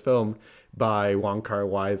of this film by Wong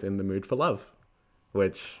Kar-wai's In the Mood for Love,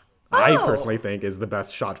 which I personally think is the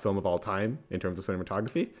best shot film of all time in terms of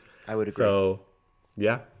cinematography. I would agree. So,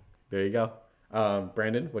 yeah, there you go.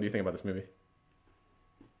 Brandon, what do you think about this movie?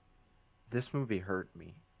 This movie hurt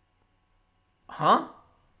me. Huh?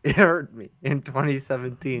 It hurt me in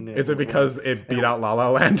 2017. Is it because it beat out La La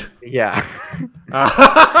Land? Yeah.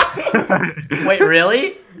 Wait,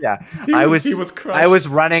 really? Yeah. He was I crushed. was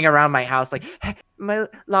running around my house like, hey, my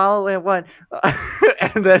La La Land won.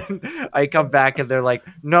 And then I come back and they're like,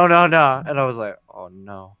 no. And I was like, oh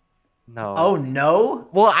no. No. Oh no.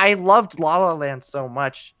 Well, I loved La La Land so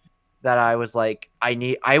much that I was like, I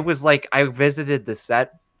visited the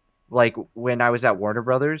set like when I was at Warner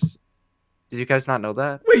Brothers. Did you guys not know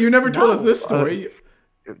that? Wait, you never told us No. this story.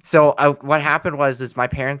 So what happened was my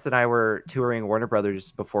parents and I were touring Warner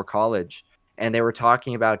Brothers before college, and they were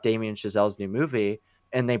talking about Damien Chazelle's new movie,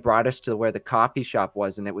 and they brought us to where the coffee shop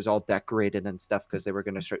was, and it was all decorated and stuff because they were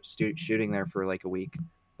going to start shooting there for like a week.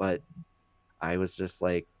 But I was just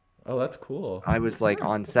like, Oh, that's cool. I was like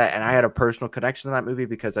on set, and I had a personal connection to that movie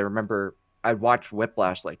because I remember I watched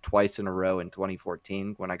Whiplash like twice in a row in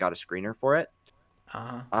 2014 when I got a screener for it.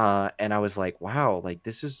 And I was like, wow, like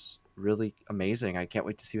this is really amazing. I can't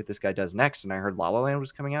wait to see what this guy does next. And I heard La La Land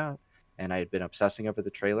was coming out, and I had been obsessing over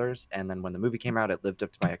the trailers. And then when the movie came out, it lived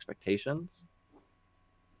up to my expectations.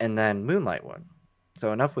 And then Moonlight won.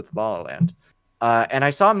 So enough with La La Land. And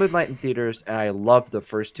I saw Moonlight in theaters, and I loved the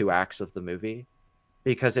first 2 acts of the movie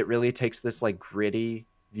because it really takes this like gritty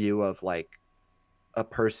view of like a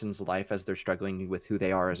person's life as they're struggling with who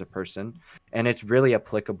they are as a person, and it's really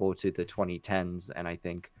applicable to the 2010s. And I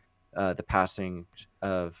think the passing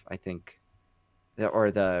of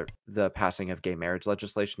the passing of gay marriage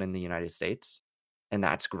legislation in the United States, and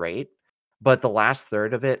that's great. But the last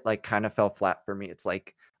third of it like kind of fell flat for me. It's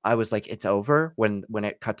like I was like, it's over when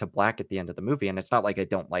it cut to black at the end of the movie, and it's not like I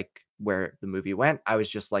don't like where the movie went. I was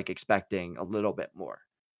just like expecting a little bit more.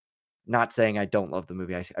 Not saying I don't love the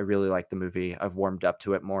movie. I really like the movie. I've warmed up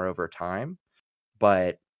to it more over time,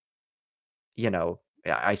 but yeah,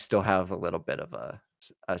 I still have a little bit of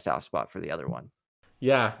a soft spot for the other one.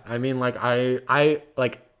 Yeah, I mean, like I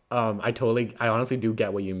honestly do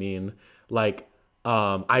get what you mean. Like,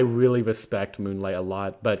 I really respect Moonlight a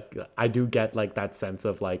lot, but I do get like that sense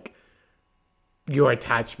of like my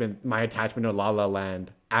attachment to La La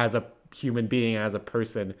Land as a human being, as a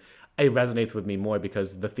person. It resonates with me more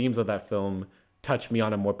because the themes of that film touch me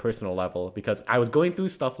on a more personal level because I was going through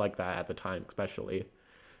stuff like that at the time, especially.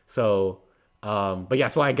 So, but yeah,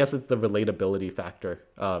 so I guess it's the relatability factor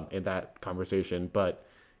in that conversation. But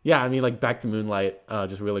yeah, I mean, like back to Moonlight,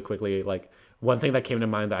 just really quickly, like one thing that came to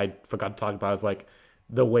mind that I forgot to talk about is like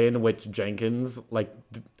the way in which Jenkins, like,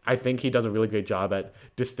 I think he does a really great job at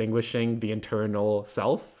distinguishing the internal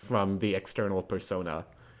self from the external persona.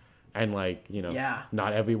 And like,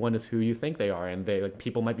 not everyone is who you think they are, and they like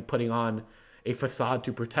people might be putting on a facade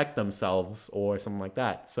to protect themselves or something like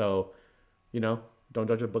that. So, don't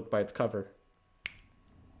judge a book by its cover.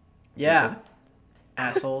 Yeah,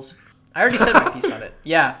 assholes. I already said my piece on it.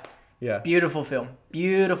 Yeah. Beautiful film.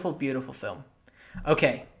 Beautiful, beautiful film.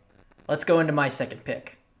 Okay, let's go into my second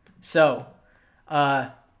pick. So,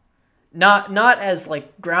 not as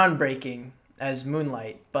like groundbreaking as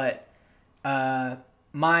Moonlight, but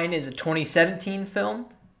mine is a 2017 film.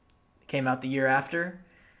 Came out the year after,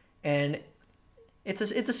 and it's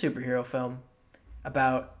a superhero film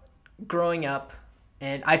about growing up,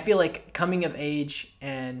 and I feel like coming of age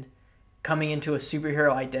and coming into a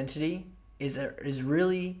superhero identity is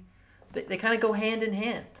really they kind of go hand in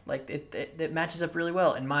hand. Like it matches up really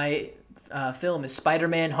well. And my film is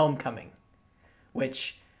Spider-Man: Homecoming,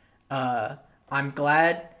 which I'm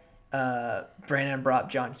glad Brandon brought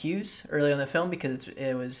John Hughes early on the film because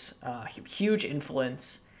it was a huge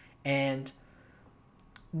influence, and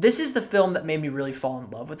this is the film that made me really fall in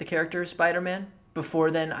love with the character of Spider-Man.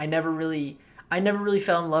 Before then, I never really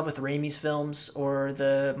fell in love with Raimi's films or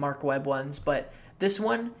the Mark Webb ones, but this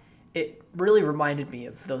one, it really reminded me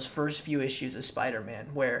of those first few issues of Spider-Man,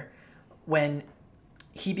 where when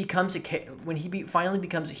he finally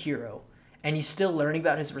becomes a hero, and he's still learning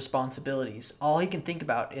about his responsibilities, all he can think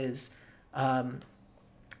about is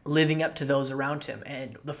living up to those around him.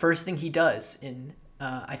 And the first thing he does in,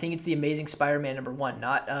 I think it's the Amazing Spider-Man #1,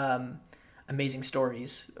 not Amazing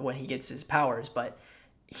Stories when he gets his powers, but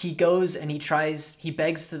he goes and he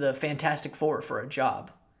begs to the Fantastic Four for a job.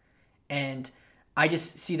 And I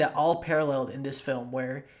just see that all paralleled in this film,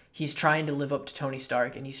 where he's trying to live up to Tony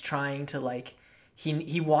Stark, and he's trying to like,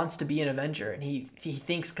 he wants to be an Avenger, and he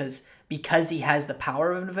thinks because he has the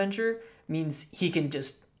power of an Avenger means he can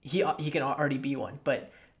already be one.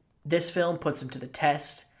 But this film puts him to the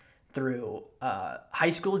test through high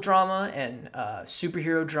school drama and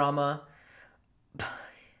superhero drama.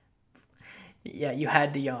 Yeah, you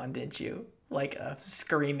had to yawn, didn't you? Like a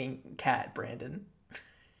screaming cat, Brandon.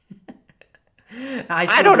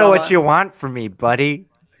 I don't know what you want from me, buddy.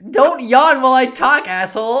 Don't yawn while I talk,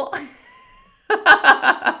 asshole.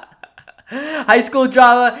 High school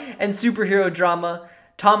drama and superhero drama.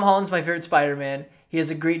 Tom Holland's my favorite Spider-Man. He has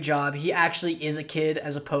a great job. He actually is a kid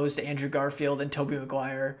as opposed to Andrew Garfield and Tobey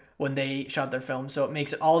Maguire when they shot their film. So it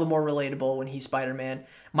makes it all the more relatable when he's Spider-Man.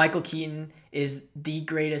 Michael Keaton is the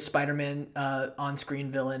greatest Spider-Man on-screen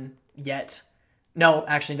villain yet. No,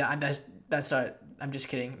 actually, that's not. I'm just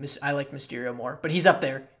kidding. I like Mysterio more, but he's up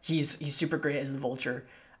there. He's super great as the Vulture.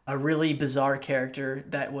 A really bizarre character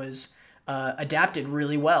that was adapted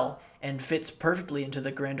really well and fits perfectly into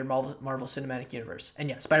the grander Marvel Cinematic Universe. And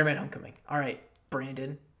yeah, Spider-Man Homecoming. All right,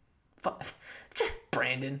 Brandon.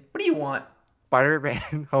 Brandon, what do you want?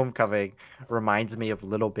 Spider-Man Homecoming reminds me of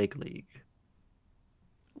Little Big League.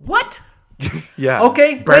 What? Yeah.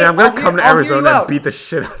 Okay, Brandon, I'm gonna come to I'll hear you Arizona and out. beat the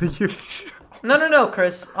shit out of you. No,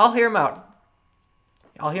 Chris. I'll hear him out.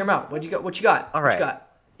 What you got? What you got? All What you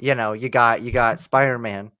right. got? You got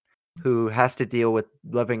Spider-Man, who has to deal with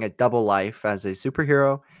living a double life as a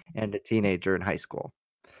superhero and a teenager in high school.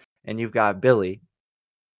 And you've got Billy,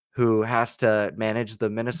 who has to manage the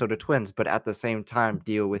Minnesota Twins, but at the same time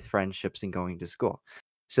deal with friendships and going to school.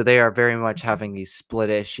 So they are very much having these split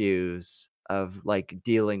issues of like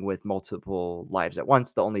dealing with multiple lives at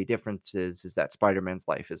once. The only difference is that Spider-Man's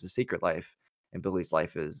life is a secret life and Billy's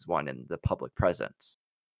life is one in the public presence.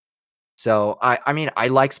 So I mean, I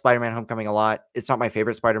like Spider-Man Homecoming a lot. It's not my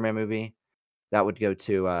favorite Spider-Man movie. That would go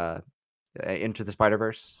to Into the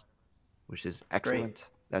Spider-Verse, which is excellent.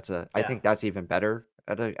 I think that's even better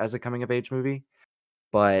as a coming of age movie.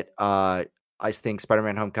 But I think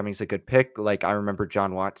Spider-Man Homecoming is a good pick. Like I remember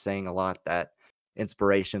John Watts saying a lot that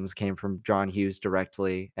inspirations came from John Hughes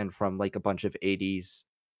directly and from like a bunch of 80s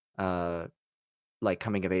like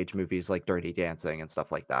coming of age movies like Dirty Dancing and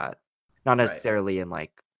stuff like that. Not necessarily in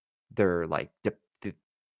like their like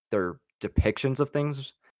their depictions of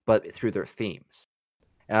things, but through their themes.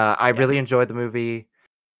 I really enjoyed the movie.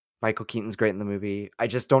 Michael Keaton's great in the movie. I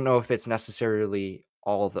just don't know if it's necessarily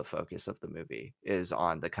all the focus of the movie is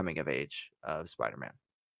on the coming of age of Spider-Man.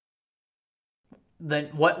 Then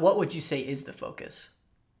what would you say is the focus?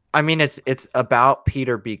 I mean, it's about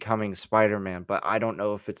Peter becoming Spider-Man, but I don't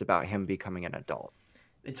know if it's about him becoming an adult.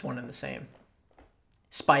 It's one and the same.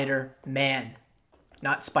 Spider-Man,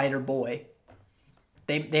 not Spider-Boy.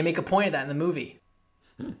 They make a point of that in the movie.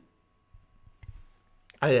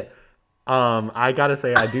 I gotta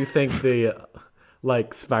say, I do think the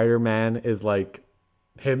like Spider-Man is like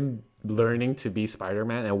him learning to be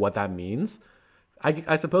Spider-Man and what that means.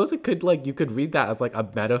 I suppose it could like you could read that as like a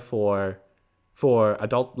metaphor for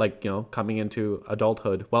adult, like, you know, coming into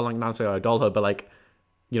adulthood. Well, like not necessarily adulthood, but like,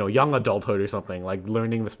 you know, young adulthood or something, like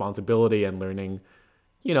learning responsibility and learning,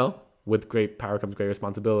 you know, with great power comes great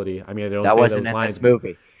responsibility. I mean, they don't That say wasn't those in lines. this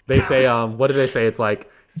movie. They say, what do they say? It's like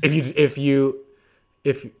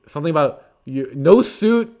if something about you, no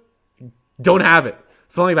suit, don't have it,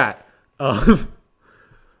 something like that.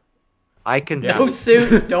 I can No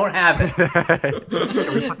suit, don't have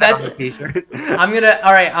it. That's on a t-shirt.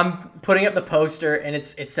 I'm putting up the poster and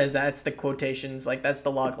it says that. It's the quotations, like that's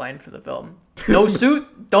the log line for the film. No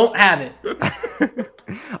suit, don't have it.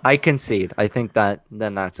 I concede. I think that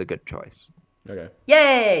then that's a good choice. Okay.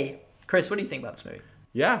 Yay! Chris, what do you think about this movie?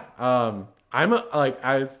 Yeah. Like,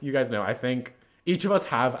 as you guys know, I think each of us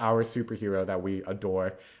have our superhero that we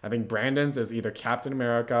adore. I think Brandon's is either Captain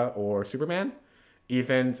America or Superman.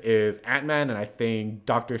 Ethan's is Ant-Man, and I think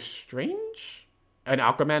Doctor Strange and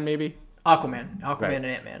Aquaman, maybe. Aquaman Right. and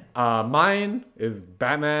Ant-Man. Mine is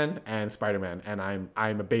Batman and Spider-Man, and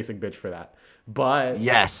I'm a basic bitch for that. But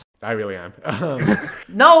Yes. I really am.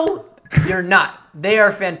 No, you're not. They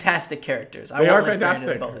are fantastic characters. They won't are let Brandon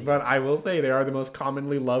fantastic, bully you. but I will say they are the most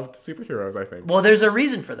commonly loved superheroes, I think. Well, there's a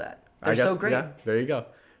reason for that. They're I guess, so great. Yeah, there you go.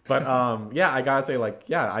 But yeah, I gotta say, like,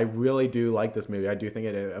 yeah, I really do like this movie. I do think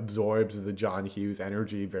it absorbs the John Hughes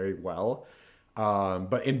energy very well,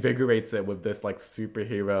 but invigorates it with this like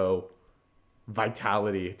superhero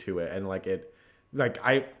vitality to it, and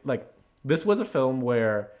this was a film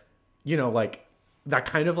where, you know, like that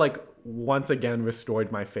kind of like once again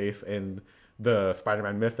restored my faith in the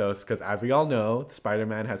Spider-Man mythos, because as we all know,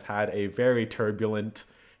 Spider-Man has had a very turbulent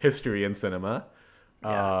history in cinema.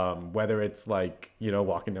 Yeah. Whether it's like, you know,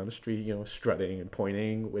 walking down the street, you know, strutting and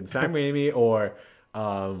pointing with Sam Raimi, or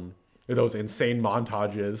those insane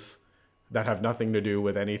montages that have nothing to do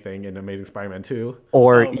with anything in Amazing Spider-Man 2.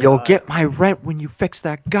 Or Oh, you'll God. get my rent when you fix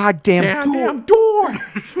that goddamn door.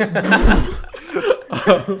 Damn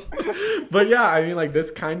door! But yeah, I mean, like, this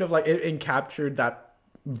kind of like it captured that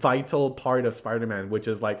vital part of Spider-Man, which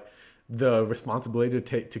is like the responsibility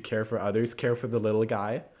to care for others, care for the little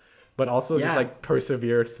guy, but also just Yeah. like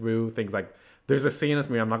persevere through things. Like there's a scene in this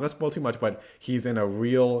movie, I'm not gonna spoil too much, but he's in a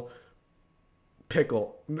real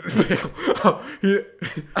pickle. and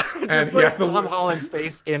he has to Tom Holland's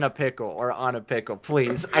face in a pickle or on a pickle,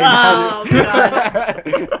 please. Oh God!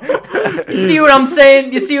 You see what I'm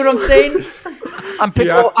saying? You see what I'm saying? I'm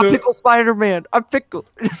pickle Spider-Man. I'm pickle.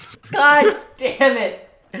 God damn it!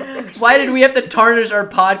 Why did we have to tarnish our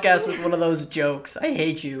podcast with one of those jokes? I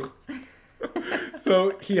hate you.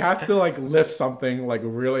 So he has to like lift something like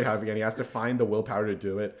really heavy, and he has to find the willpower to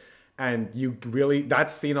do it. And you really, that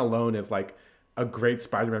scene alone is like a great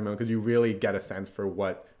Spider-Man moment, because you really get a sense for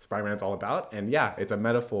what Spider-Man's all about. And yeah, it's a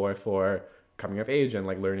metaphor for coming of age and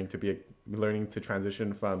like learning to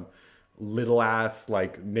transition from little ass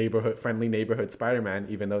like friendly neighborhood Spider-Man,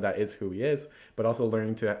 even though that is who he is, but also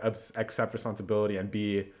learning to accept responsibility and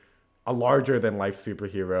be a larger than life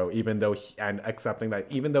superhero, and accepting that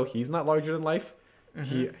even though he's not larger than life,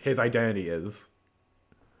 his identity is.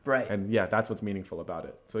 Right. And yeah, that's what's meaningful about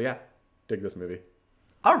it. So yeah, dig this movie.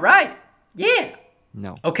 All right. Yeah.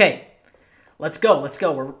 No. Okay. Let's go.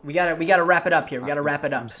 We gotta wrap it up here. We gotta wrap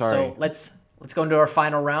it up. I'm sorry. So let's go into our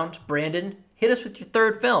final round. Brandon, hit us with your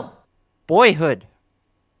third film. Boyhood.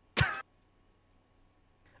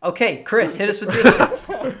 Okay, Chris, hit us with your third.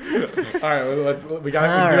 All right, we do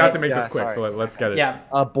right. have to make this Yeah, quick, sorry. so let's get it. Yeah.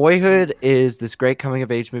 Boyhood is this great coming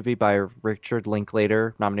of age movie by Richard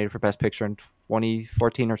Linklater, nominated for Best Picture in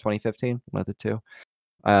 2014 or 2015, one of the two.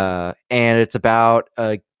 And it's about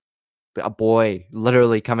a boy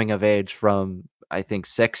literally coming of age from, I think,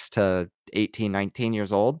 6 to 18, 19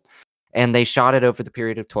 years old. And they shot it over the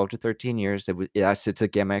period of 12 to 13 years. Yes, it's a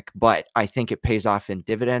gimmick, but I think it pays off in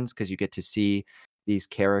dividends, because you get to see these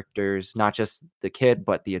characters, not just the kid,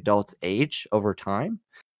 but the adult's age over time.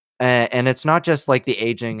 And it's not just like the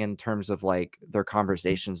aging in terms of like their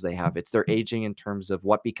conversations they have. It's their aging in terms of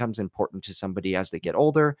what becomes important to somebody as they get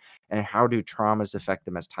older, and how do traumas affect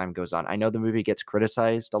them as time goes on. I know the movie gets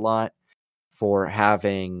criticized a lot for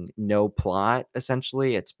having no plot,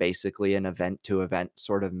 essentially. It's basically an event to event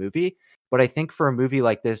sort of movie. But I think for a movie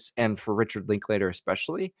like this, and for Richard Linklater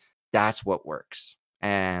especially, that's what works.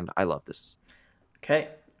 And I love this. Okay.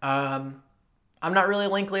 I'm not really a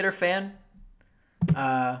Linklater fan.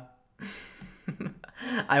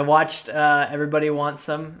 I watched Everybody Wants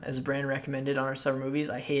Some, as Brandon recommended, on our summer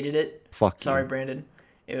movies. I hated it. Sorry, you. Brandon.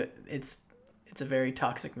 It's a very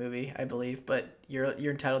toxic movie, I believe, but you're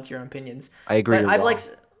entitled to your own opinions. I agree. But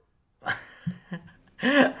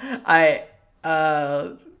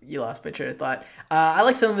you lost my train of thought. I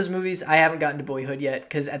like some of his movies. I haven't gotten to Boyhood yet,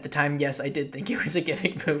 because at the time, yes, I did think it was a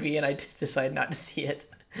gimmick movie, and I did decide not to see it.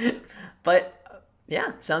 But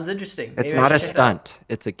yeah, sounds interesting. It's Maybe I not a should check it out. stunt.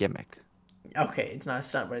 It's a gimmick. Okay, it's not a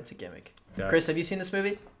stunt, but it's a gimmick. Yeah. Chris, have you seen this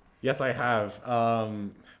movie? Yes, I have.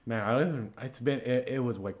 Man, I don't even. It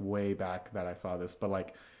was like way back that I saw this, but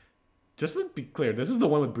like, just to be clear, this is the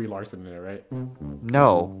one with Brie Larson in it, right?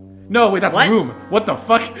 No. No, wait, that's What? Room. What the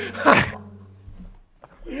fuck?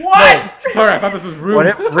 What? Sorry, I thought this was Room. What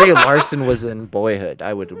if Brie Larson was in Boyhood?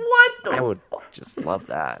 I would What the? just love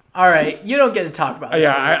that. All right, you don't get to talk about this.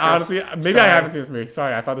 Yeah, movie, I Chris. honestly, maybe Sorry. I haven't seen this movie.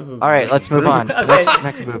 Sorry, I thought this was. All right, let's move on. Okay.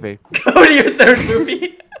 Next movie. Go to your third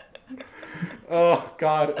movie. Oh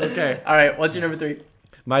God. Okay. All right, what's your number 3?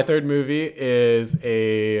 My third movie is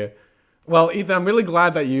a. Well, Ethan, I'm really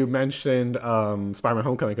glad that you mentioned Spider-Man: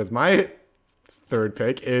 Homecoming, because my third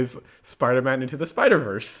pick is Spider-Man Into the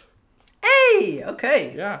Spider-Verse. Hey,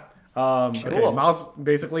 okay. Yeah. Cool.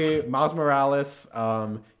 Okay, Miles Morales,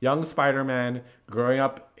 young Spider-Man growing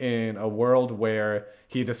up in a world where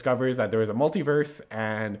he discovers that there is a multiverse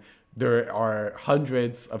and there are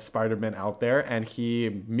hundreds of Spider-Men out there, and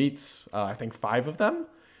he meets, I think, 5 of them,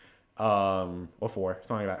 or 4,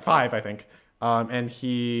 something like that. 5, I think. And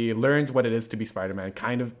he learns what it is to be Spider-Man,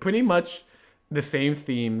 kind of pretty much the same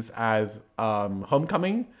themes as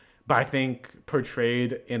Homecoming, but I think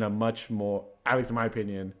portrayed in a much more, at least in my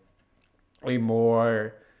opinion, a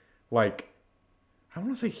more, like, I don't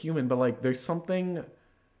want to say human, but like there's something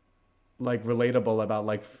like relatable about,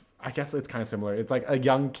 like, I guess it's kind of similar. It's like a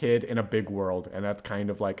young kid in a big world, and that's kind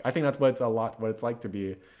of like, I think that's what it's like to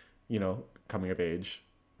be, coming of age.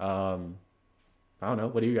 I don't know.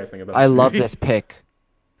 What do you guys think about this I love movie? this pick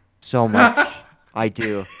so much. I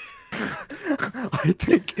do.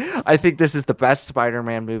 I think this is the best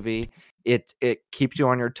Spider-Man movie. It keeps you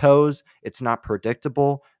on your toes. It's not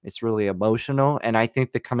predictable. It's really emotional, and I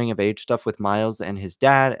think the coming of age stuff with Miles and his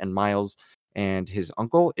dad and Miles and his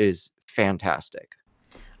uncle is fantastic.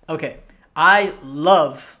 Okay, I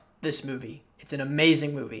love this movie. It's an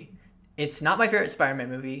amazing movie. It's not my favorite Spider-Man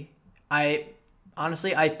movie.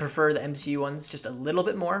 Honestly, I prefer the MCU ones just a little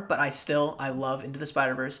bit more, but I love Into the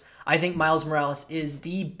Spider-Verse. I think Miles Morales is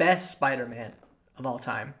the best Spider-Man of all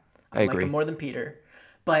time. I like agree. him more than Peter.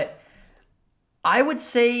 But I would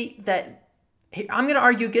say that I'm going to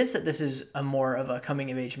argue against that this is a more of a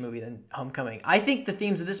coming of age movie than Homecoming. I think the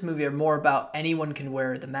themes of this movie are more about anyone can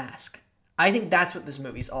wear the mask. I think that's what this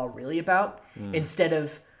movie's all really about, instead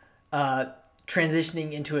of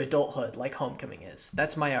transitioning into adulthood like Homecoming is.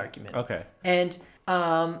 That's my argument. Okay. And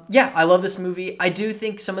yeah, I love this movie. I do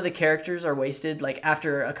think some of the characters are wasted. Like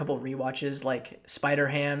after a couple rewatches, like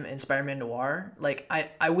Spider-Ham and Spider-Man Noir, like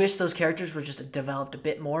I wish those characters were just developed a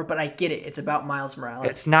bit more. But I get it. It's about Miles Morales.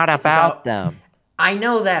 It's not about them. I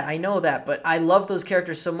know that, but I love those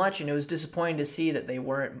characters so much, and it was disappointing to see that they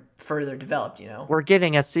weren't further developed. You know, We're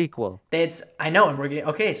getting a sequel. I know, and we're getting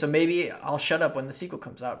okay. So maybe I'll shut up when the sequel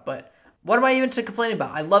comes out. But what am I even to complain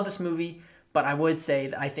about? I love this movie, but I would say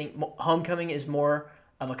that I think Homecoming is more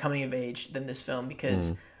of a coming of age than this film,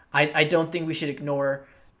 because I don't think we should ignore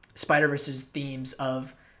Spider-Verse's themes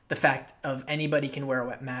of the fact of anybody can wear a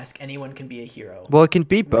wet mask, anyone can be a hero. Well, it can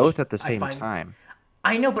be both at the same find- time.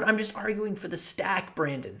 I know, but I'm just arguing for the stack,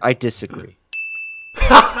 Brandon. I disagree.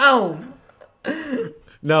 Boom!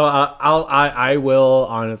 No, I will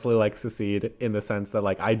honestly like secede in the sense that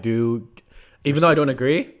like I do, even though I don't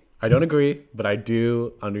agree, but I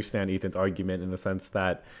do understand Ethan's argument in the sense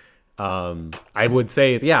that I would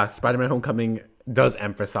say, yeah, Spider-Man Homecoming does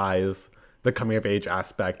emphasize the coming of age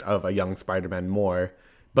aspect of a young Spider-Man more.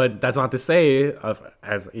 But that's not to say,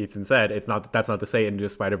 as Ethan said, that's not to say Into the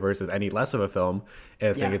Spider-Verse is any less of a film.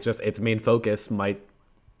 I think it's just its main focus might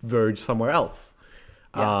verge somewhere else.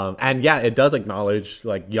 Yeah. And yeah, it does acknowledge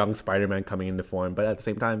like young Spider-Man coming into form, but at the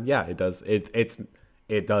same time, yeah, it does.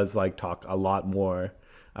 It does like talk a lot more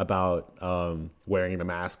about wearing the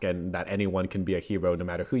mask and that anyone can be a hero no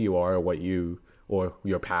matter who you are or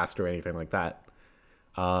your past or anything like that.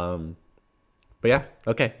 But yeah,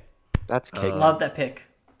 okay. That's cake. Love that pick.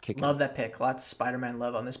 Kicking. Love that pick. Lots of Spider-Man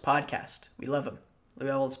love on this podcast. We love him. We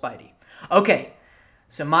love old Spidey. Okay,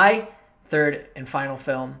 so my third and final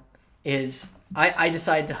film is I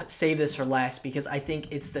decided to save this for last because I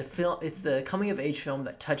think it's the coming of age film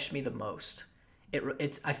that touched me the most.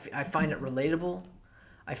 I find it relatable.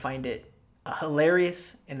 I find it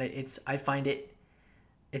hilarious, and it's a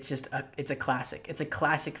classic. It's a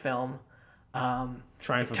classic film.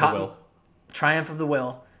 Triumph of the Will. Triumph of the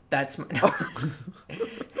Will. That's my, no.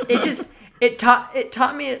 It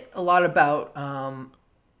taught me a lot about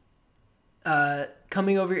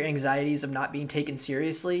coming over your anxieties of not being taken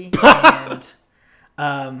seriously and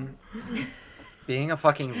Being a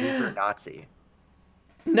fucking Reaper Nazi.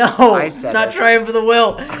 no, it's not it. Triumph of the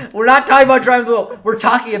Will. We're not talking about Triumph of the Will. We're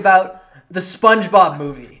talking about the SpongeBob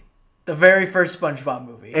movie, the very first SpongeBob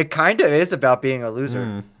movie. It kind of is about being a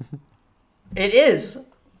loser, It is.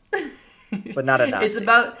 but not a Nazi.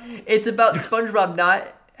 It's about SpongeBob not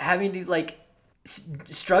having to like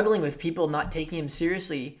struggling with people not taking him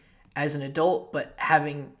seriously as an adult, but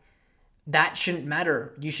having that shouldn't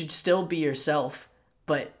matter. You should still be yourself,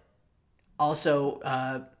 but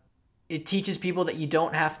also it teaches people that you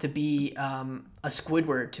don't have to be a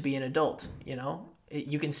Squidward to be an adult. You know,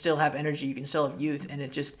 you can still have energy, you can still have youth, and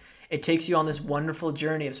it takes you on this wonderful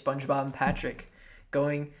journey of SpongeBob and Patrick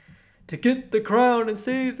going to get the crown and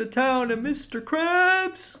save the town and Mr.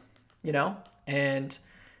 Krabs, you know? And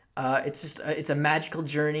it's a magical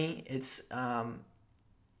journey. It's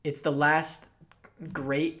the last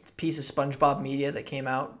great piece of SpongeBob media that came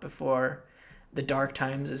out before the dark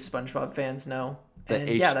times, as SpongeBob fans know. And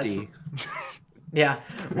HD. yeah,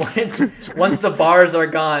 that's once the bars are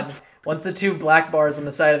gone, once the two black bars on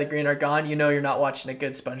the side of the green are gone, you know you're not watching a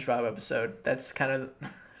good SpongeBob episode. That's kind of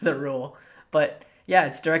the rule. But yeah,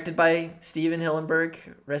 it's directed by Steven Hillenburg.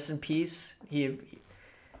 Rest in peace. He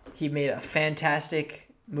made a fantastic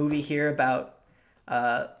movie here about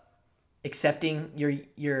accepting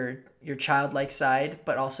your childlike side,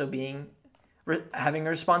 but also having a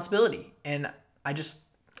responsibility. And I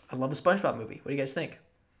love the SpongeBob movie. What do you guys think?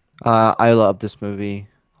 I love this movie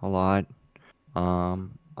a lot.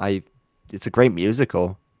 It's a great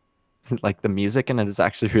musical. Like the music in it is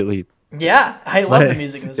actually really. Yeah, I love the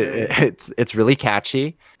music in this movie. It's really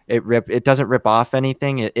catchy. It doesn't rip off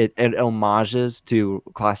anything. It homages to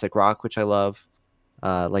classic rock, which I love.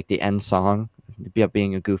 Like the end song,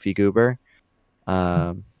 being a goofy goober.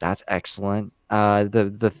 That's excellent.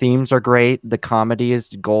 The themes are great. The comedy is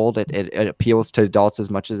gold. It appeals to adults as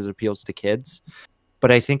much as it appeals to kids.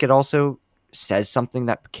 But I think it also says something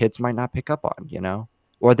that kids might not pick up on, you know,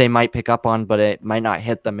 or they might pick up on, but it might not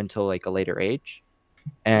hit them until like a later age.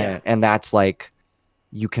 And that's like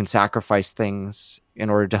you can sacrifice things in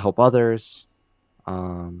order to help others.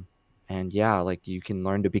 And yeah, like you can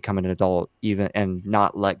learn to become an adult even and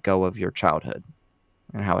not let go of your childhood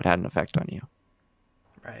and how it had an effect on you.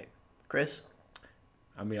 Right. Chris?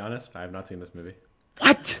 I'll be honest, I have not seen this movie.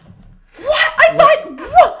 What? What? I thought...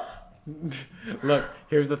 What? Look,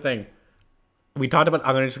 here's the thing. I'm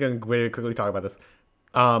just gonna very quickly talk about this.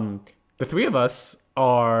 The three of us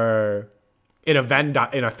are in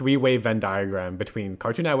a three-way Venn diagram between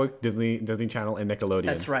Cartoon Network, Disney Channel, and Nickelodeon.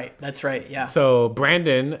 That's right, yeah. So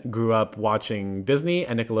Brandon grew up watching Disney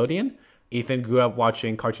and Nickelodeon. Ethan grew up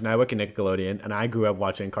watching Cartoon Network and Nickelodeon, and I grew up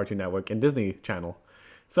watching Cartoon Network and Disney Channel.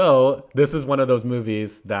 So this is one of those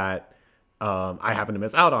movies that I happen to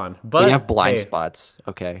miss out on. But you have blind spots.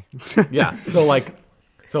 Okay. Yeah. So like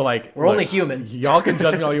We're only human. Y'all can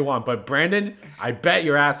judge me all you want, but Brandon, I bet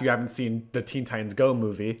your ass you haven't seen the Teen Titans Go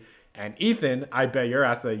movie. And Ethan, I bet your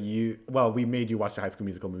ass that we made you watch the High School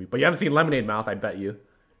Musical movie, but you haven't seen Lemonade Mouth, I bet you.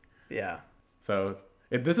 Yeah. So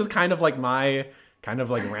this is kind of like my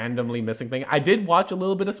randomly missing thing. I did watch a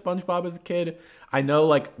little bit of SpongeBob as a kid. I know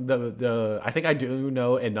like I think I do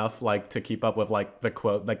know enough like to keep up with like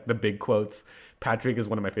the big quotes. Patrick is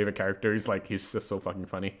one of my favorite characters. Like he's just so fucking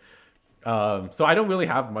funny. So I don't really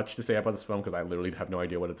have much to say about this film because I literally have no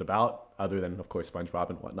idea what it's about, other than of course SpongeBob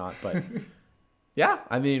and whatnot. But yeah,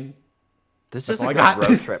 I mean, this is a all I good got.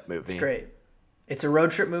 road trip movie. It's great. It's a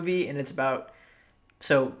road trip movie, and it's about...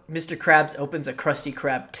 So Mr. Krabs opens a Krusty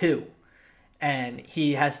Krab 2, and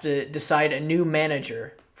he has to decide a new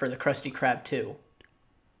manager for the Krusty Krab 2.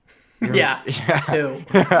 Yeah, 2.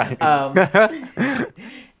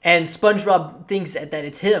 And SpongeBob thinks that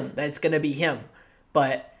it's him, that it's going to be him.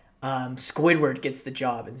 But Squidward gets the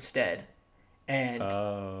job instead. And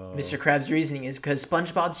Mr. Krabs' reasoning is because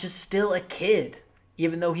SpongeBob's just still a kid,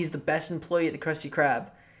 even though he's the best employee at the Krusty Krab.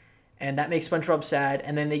 And that makes SpongeBob sad.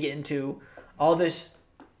 And then they get into all this.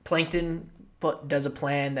 Plankton does a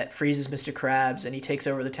plan that freezes Mr. Krabs, and he takes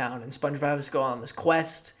over the town. And SpongeBob has to go on this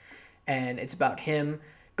quest, and it's about him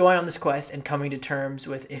going on this quest and coming to terms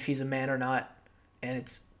with if he's a man or not. And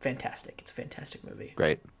it's fantastic. It's a fantastic movie.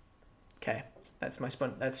 Great. Okay, that's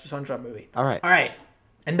SpongeBob movie. All right. All right,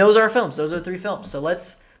 and those are our films. Those are 3 films. So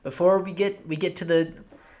before we get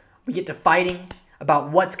to fighting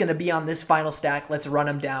about what's gonna be on this final stack. Let's run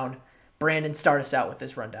them down. Brandon, start us out with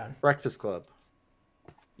this rundown. Breakfast Club.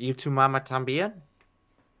 You Tu Mama Tambien?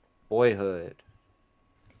 Boyhood.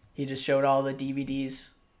 He just showed all the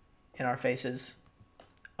DVDs in our faces.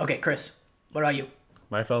 Okay, Chris, what about you?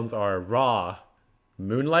 My films are Raw,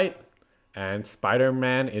 Moonlight, and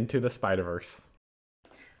Spider-Man Into the Spider-Verse.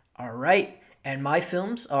 All right, and my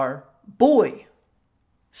films are Boy,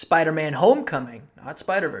 Spider-Man Homecoming, not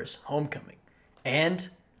Spider-Verse, Homecoming, and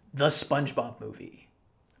The SpongeBob Movie.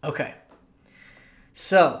 Okay,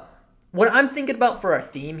 so what I'm thinking about for our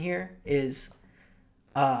theme here is,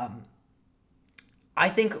 I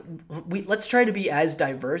think let's try to be as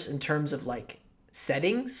diverse in terms of like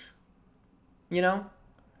settings, you know?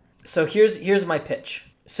 So here's my pitch.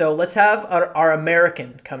 So let's have our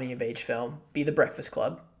American coming of age film be The Breakfast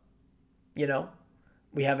Club. You know,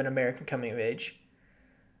 we have an American coming of age.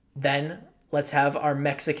 Then let's have our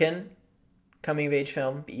Mexican coming of age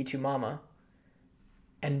film be Y Tu Mama.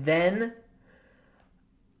 And then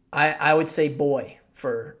I would say Boy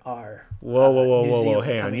for our Whoa,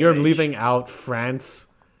 hang on. You're leaving out France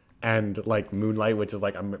and like Moonlight, which is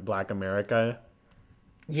like Black America.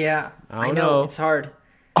 Yeah, I know. don't know. It's hard.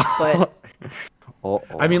 But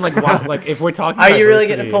I mean, like, like if we're talking, are you really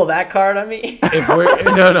gonna pull that card on me? If we're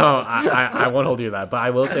no, I won't hold you to that. But I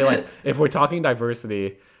will say, like, if we're talking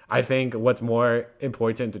diversity, I think what's more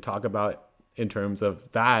important to talk about in terms of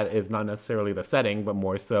that is not necessarily the setting, but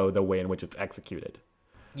more so the way in which it's executed.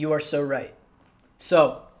 You are so right.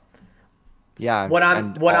 So yeah, what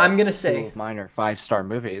I'm gonna say. Mine are 5-star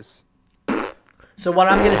movies. So what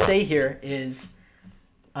I'm gonna say here is,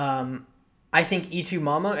 I think Y Tu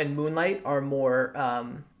Mama and Moonlight are more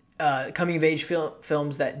coming of age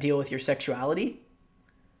films that deal with your sexuality.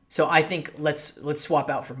 So I think let's swap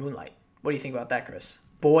out for Moonlight. What do you think about that, Chris?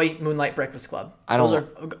 Boy, Moonlight, Breakfast Club. I don't like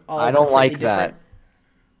completely that. different.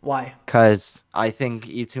 Why? Because I think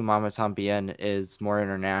Y Tu Mama Tambien is more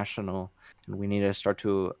international, and we need to start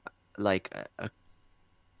to like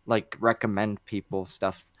recommend people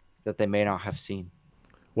stuff that they may not have seen.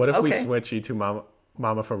 What if we switch Y Tu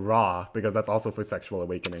Mama for Raw, because that's also for sexual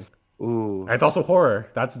awakening. Ooh, and it's also horror.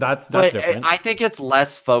 That's different. I think it's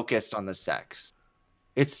less focused on the sex.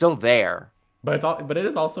 It's still there, but it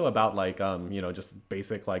is also about like just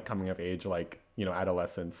basic like coming of age, like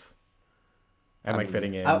adolescence, and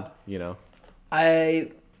fitting in. I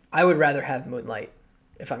would rather have Moonlight.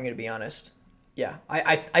 if I'm going to be honest. Yeah,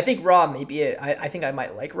 I think Raw maybe I think I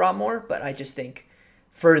might like Raw more, but I just think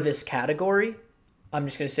for this category, I'm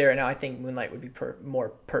just going to say right now, I think Moonlight would be more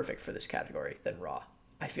perfect for this category than Raw.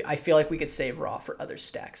 I feel like we could save Raw for other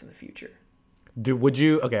stacks in the future. Would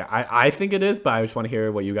you? Okay, I think it is, but I just want to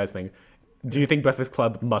hear what you guys think. Do you think Breakfast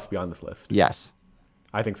Club must be on this list? Yes.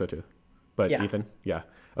 I think so too. But Yeah. Ethan, yeah.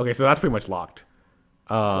 Okay, so that's pretty much locked.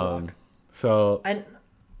 It's a lock. So And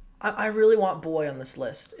I really want Boy on this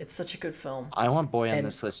list. It's such a good film. I want Boy on And-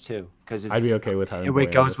 this list too, because I'd be okay with having. it Boy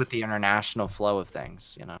on goes this. with the international flow of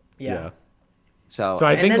things, you know. Yeah. So, So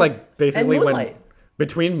I think then- like basically and when Moonlight.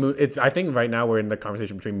 between it's I think right now we're in the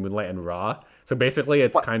conversation between Moonlight and Raw. So basically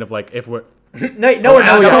it's kind of like if we're No, we're not. Oh,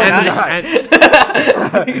 No, yeah, we're not.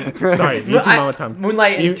 and- sorry, Me Too Mama Time.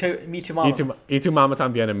 Moonlight and You- Me Too Mama. Me Too Mama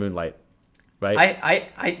Time Bien and Moonlight. Right?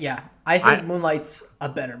 I think Moonlight's a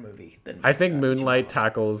better movie than I think Me Too Moonlight Mama.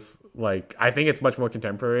 tackles like I think it's much more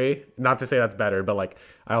contemporary. Not to say that's better, but like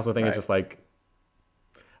I also think it's Right. just like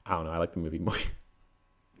I don't know, I like the movie more.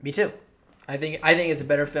 Me too. I think it's a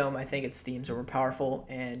better film. I think its themes are more powerful,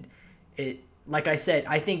 and it, like I said,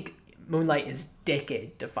 I think Moonlight is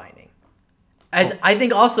decade defining. As I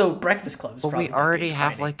think also Breakfast Club is but probably we already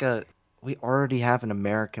decade-defining. we already have an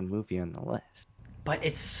American movie on the list. But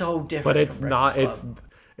it's so different. But it's from not Breakfast Club.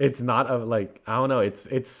 it's not a like I don't know, it's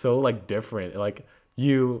so like different. Like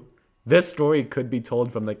this story could be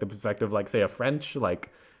told from like the perspective like say a French like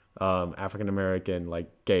African American like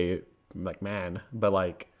gay like man, but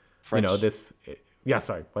like French. you know this yeah,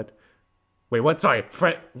 sorry, what? Wait, what? Sorry,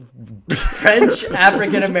 French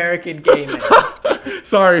African American gay man.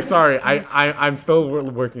 sorry. I'm still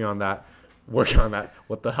working on that. Working on that.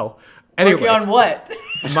 What the hell? Anyway, Working on what?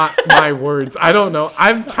 my words. I don't know.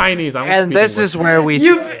 I'm Chinese. And this is where we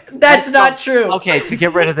That's not true. Okay, to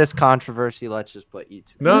get rid of this controversy, let's just put E2.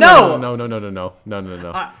 No.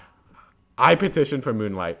 I petitioned for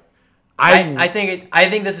Moonlight. I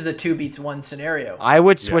think this is a 2 beats 1 scenario. I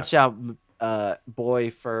would switch out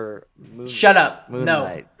Boy for Shut up.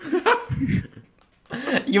 Moonlight. No.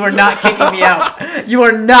 You are not kicking me out. You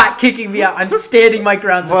are not kicking me out. I'm standing my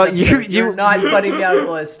ground this Well, episode. You're not putting me out of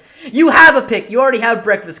the list. You have a pick. You already have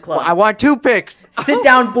Breakfast Club. I want 2 picks. Sit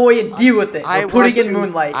down, Boy, and deal with it. We're putting in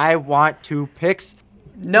Moonlight. I want 2 picks.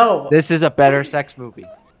 No. This is a better sex movie.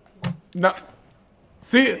 No.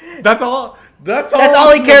 See, that's all. That's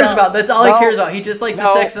all he cares about. That's all he cares about. He just likes the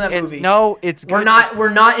No, sex in that it's- movie. No, it's We're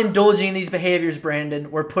good. not indulging in these behaviors,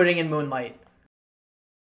 Brandon. We're putting in Moonlight.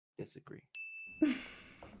 Disagree.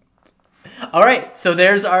 All right, so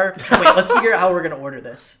there's our. Wait, let's figure out how we're gonna order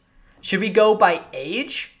this. Should we go by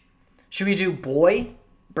age? Should we do Boy,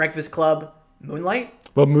 Breakfast Club, Moonlight?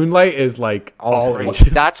 Well, Moonlight is like all Well,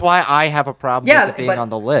 ages. that's why I have a problem Yeah, with it being but- on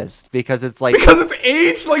the list because it's like because it's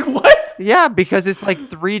age. Like what? yeah, because it's like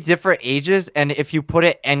 3 different ages, and if you put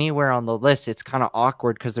it anywhere on the list, it's kind of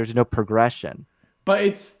awkward because there's no progression. But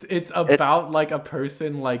it's about like a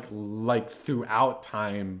person like throughout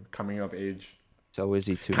time coming of age. So is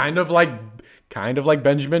he too? Kind of like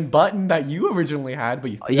Benjamin Button that you originally had,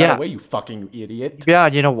 but you threw Yeah. that away, you fucking idiot. Yeah,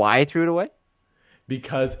 you know why I threw it away?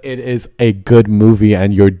 Because it is a good movie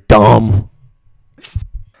and you're dumb.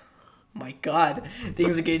 My God,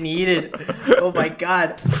 things are getting heated. Oh my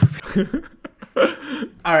God.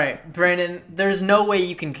 All right, Brandon. There's no way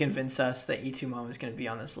you can convince us that E2 Mom is going to be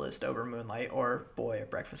on this list over Moonlight or Boy or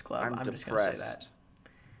Breakfast Club. I'm just going to say that.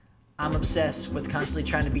 I'm obsessed with constantly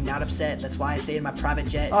trying to be not upset. That's why I stay in my private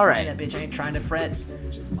jet. All right. That bitch ain't trying to fret.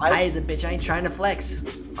 I as a bitch ain't trying to flex.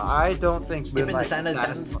 I don't think Give me the Moonlight's sign of the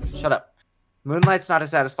satisfying. Shut up. Moonlight's not a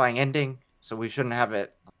satisfying ending, so we shouldn't have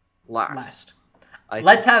it last.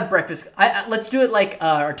 Let's have Breakfast. Let's do it like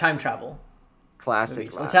our time travel Classic.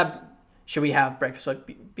 movies. Last. Let's have. Should we have Breakfast Club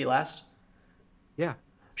be last? Yeah.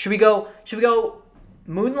 Should we go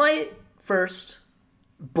Moonlight first,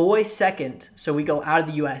 Boy second, so we go out of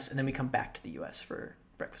the US and then we come back to the US for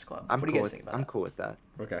Breakfast Club. What do you guys think about I'm that? cool with that.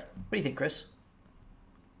 Okay. What do you think, Chris?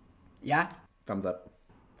 Yeah? Thumbs up.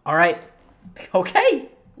 All right. Okay.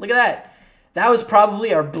 Look at that. That was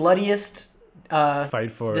probably our bloodiest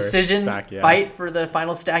Fight for decision stack, yeah. fight for the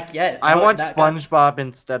final stack yet. I want that guy- SpongeBob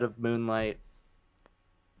instead of Moonlight.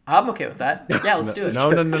 I'm okay with that. Yeah, let's do it.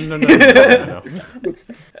 No.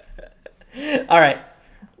 All right,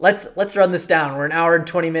 let's run this down. We're an hour and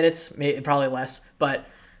 20 minutes, maybe probably less. But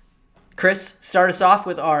Chris, start us off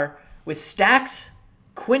with Stack's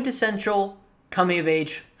quintessential coming of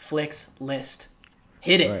age flicks list.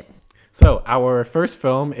 Hit it. All right. So our first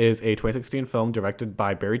film is a 2016 film directed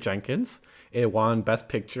by Barry Jenkins. It won Best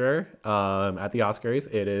Picture at the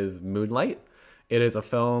Oscars. It is Moonlight. It is a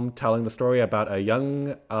film telling the story about a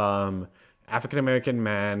young African American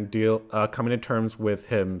man coming to terms with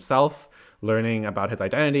himself, learning about his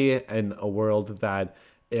identity in a world that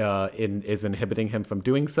is inhibiting him from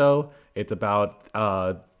doing so. It's about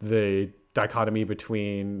the dichotomy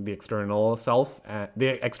between the external self,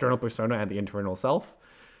 the external persona, and the internal self.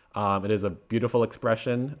 It is a beautiful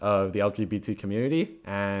expression of the LGBT community,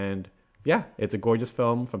 and yeah, it's a gorgeous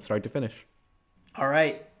film from start to finish. All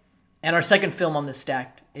right. And our second film on this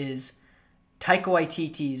stack is Taika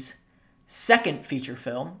Waititi's second feature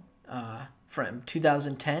film from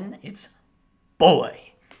 2010. It's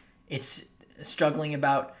Boy. It's struggling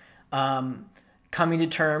about coming to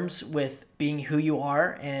terms with being who you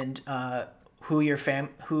are and who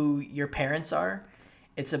your parents are.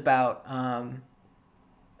 It's about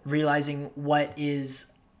realizing what is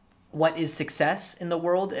success in the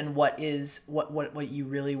world and what you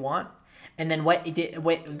really want. And then if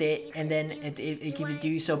you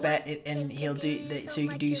do so bad, and he'll do that, so you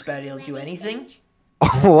can do so bad, he'll do anything.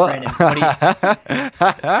 What? Brandon, what do you?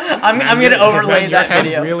 I'm gonna overlay that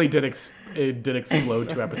video. Really did explode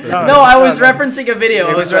 2 episodes. No, I was referencing a video.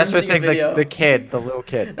 It was referencing the kid, the little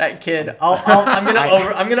kid. That kid. I'm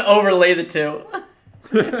gonna overlay the two.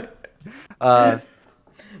 But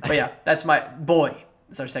yeah, that's my Boy.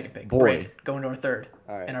 It's our second pick. Boy. Brandon, going to our third.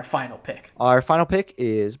 All right. And our final pick. Our final pick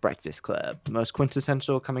is Breakfast Club, the most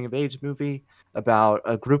quintessential coming-of-age movie about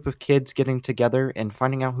a group of kids getting together and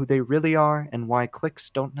finding out who they really are and why cliques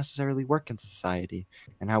don't necessarily work in society,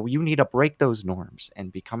 and how you need to break those norms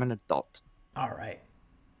and become an adult. All right.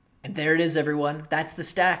 And there it is, everyone. That's the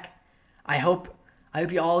stack. I hope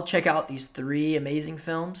you all check out these 3 amazing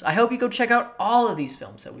films. I hope you go check out all of these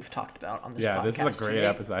films that we've talked about on this podcast. Yeah, this is a great today.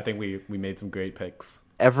 episode. I think we made some great picks.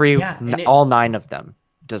 All 9 of them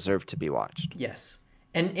deserve to be watched. Yes.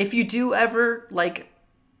 And if you do ever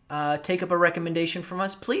take up a recommendation from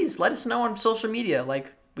us, please let us know on social media.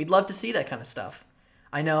 We'd love to see that kind of stuff.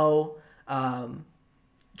 I know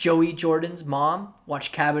Joey Jordan's mom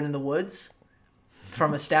watched Cabin in the Woods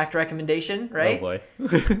from a stacked recommendation, right? Oh boy.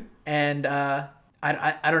 And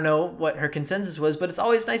I don't know what her consensus was, but it's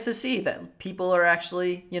always nice to see that people are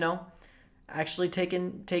actually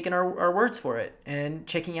taking our words for it and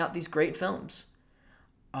checking out these great films.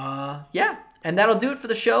 Yeah, and that'll do it for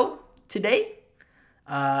the show today.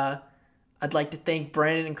 I'd like to thank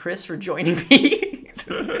Brandon and Chris for joining me.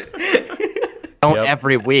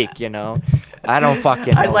 Every week, I don't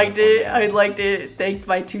fucking know. I'd like to thank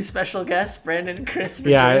my 2 special guests, Brandon and Chris, for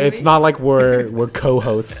joining me. It's not like we're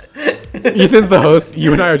co-hosts. Ethan's the host.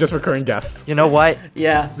 You and I are just recurring guests. You know what?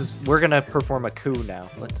 Yeah. We're gonna perform a coup now.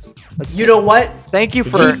 Let's. You know what? Thank you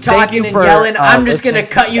for keep talking and yelling. I'm just gonna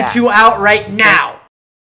cut you 2 out right now.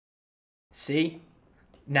 See?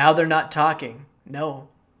 Now they're not talking. No,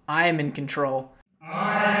 I am in control.